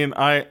 I mean,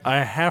 I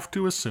have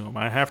to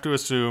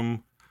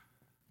assume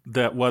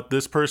that what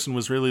this person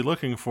was really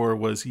looking for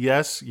was,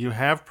 yes, you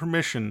have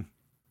permission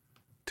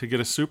to get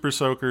a super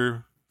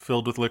soaker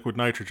filled with liquid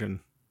nitrogen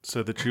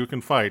so that you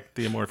can fight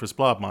the amorphous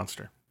blob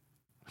monster.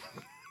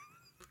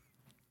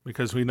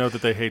 Because we know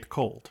that they hate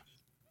cold.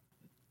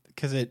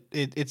 Because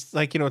it's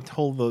like,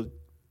 the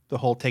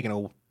whole taking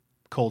a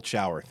cold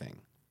shower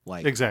thing.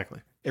 Like,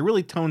 exactly. It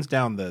really tones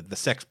down the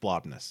sex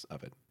blobness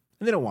of it.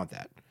 And they don't want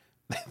that.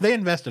 They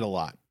invested a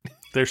lot.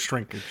 Their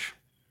shrinkage.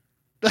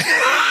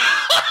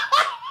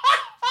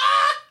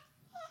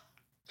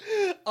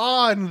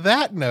 On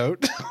that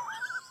note,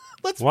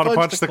 let's want to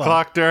punch the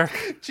clock,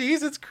 Derek?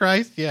 Jesus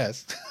Christ,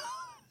 yes.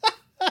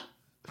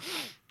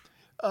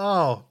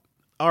 Oh,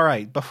 all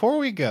right. Before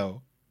we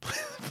go,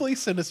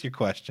 please send us your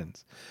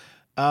questions.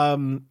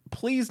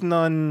 Please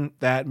none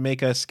that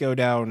make us go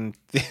down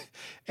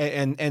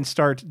and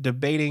start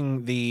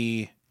debating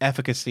the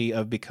efficacy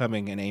of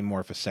becoming an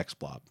amorphous sex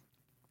blob.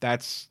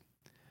 That's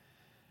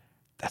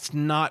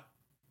not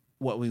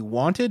what we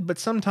wanted, but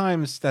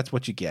sometimes that's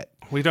what you get.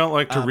 We don't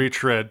like to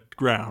retread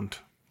ground.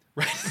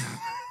 Right.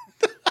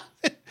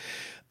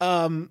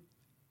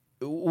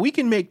 We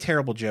can make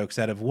terrible jokes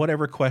out of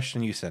whatever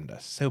question you send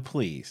us. So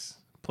please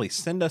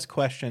send us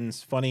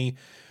questions, funny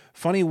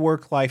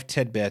work-life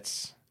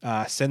tidbits.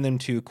 Send them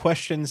to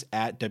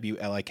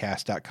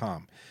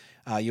questions@wlicast.com.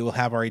 You will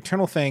have our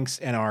eternal thanks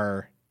and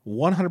our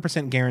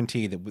 100%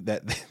 guarantee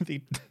that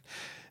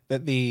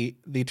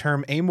the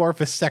term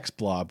amorphous sex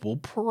blob will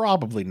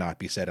probably not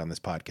be said on this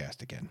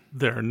podcast again.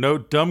 There are no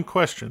dumb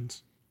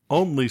questions,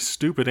 only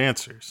stupid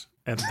answers,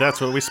 and that's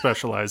what we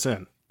specialize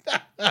in.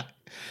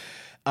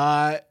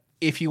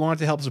 If you want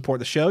to help support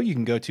the show, you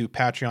can go to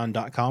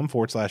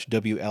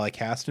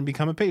patreon.com/WLIcast and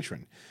become a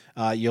patron.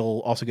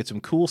 You'll also get some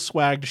cool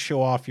swag to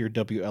show off your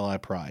WLI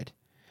pride.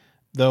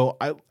 Though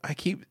I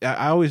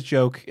always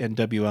joke and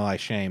WLI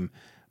shame,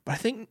 but I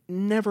think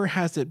never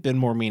has it been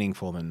more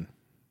meaningful than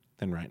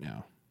right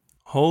now.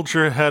 Hold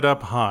your head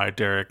up high,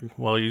 Derek,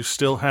 while you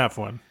still have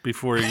one,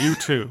 before you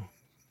too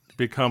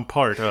become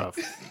part of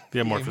the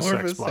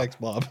amorphous sex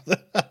blob.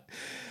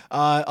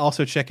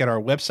 Also, check out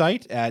our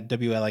website at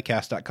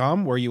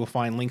WLIcast.com, where you will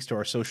find links to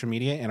our social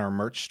media and our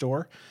merch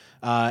store.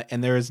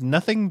 And there is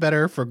nothing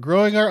better for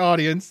growing our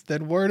audience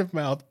than word of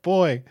mouth.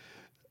 Boy.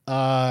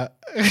 All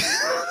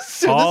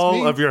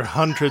of your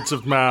hundreds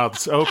of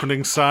mouths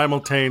opening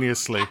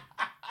simultaneously.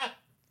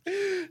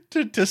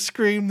 To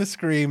scream the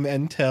scream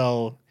and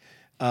tell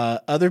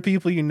other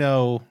people you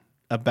know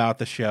about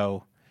the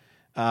show,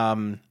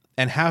 and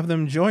have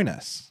them join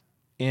us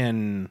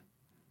in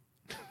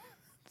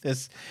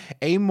this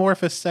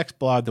amorphous sex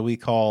blob that we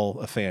call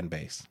a fan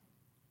base.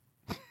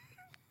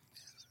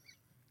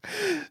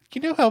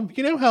 You know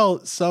how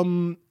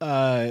some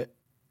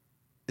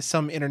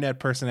internet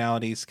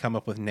personalities come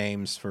up with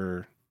names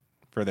for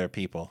their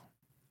people.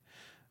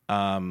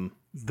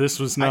 This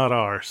was not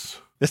ours.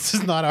 This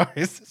is not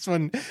ours.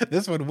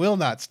 This one will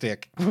not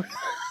stick.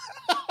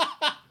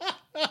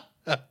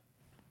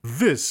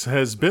 This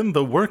has been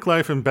the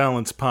Work-Life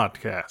Imbalance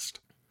Podcast.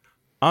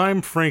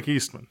 I'm Frank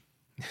Eastman.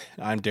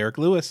 I'm Derek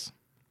Lewis.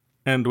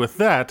 And with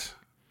that,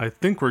 I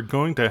think we're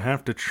going to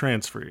have to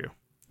transfer you.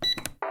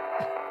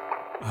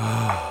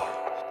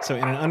 So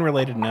in an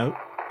unrelated note,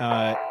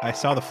 I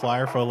saw the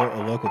flyer for a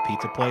local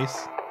pizza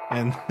place,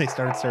 and they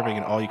started serving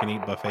an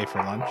all-you-can-eat buffet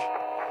for lunch.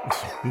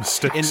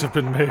 Mistakes have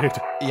been made.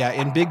 Yeah,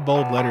 in big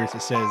bold letters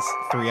it says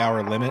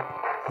 3-hour limit.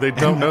 They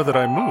don't know that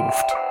I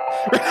moved.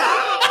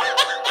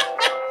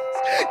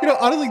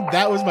 Honestly,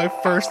 that was my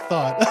first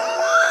thought. It's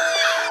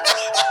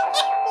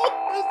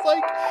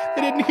like,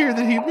 they didn't hear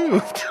that he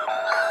moved.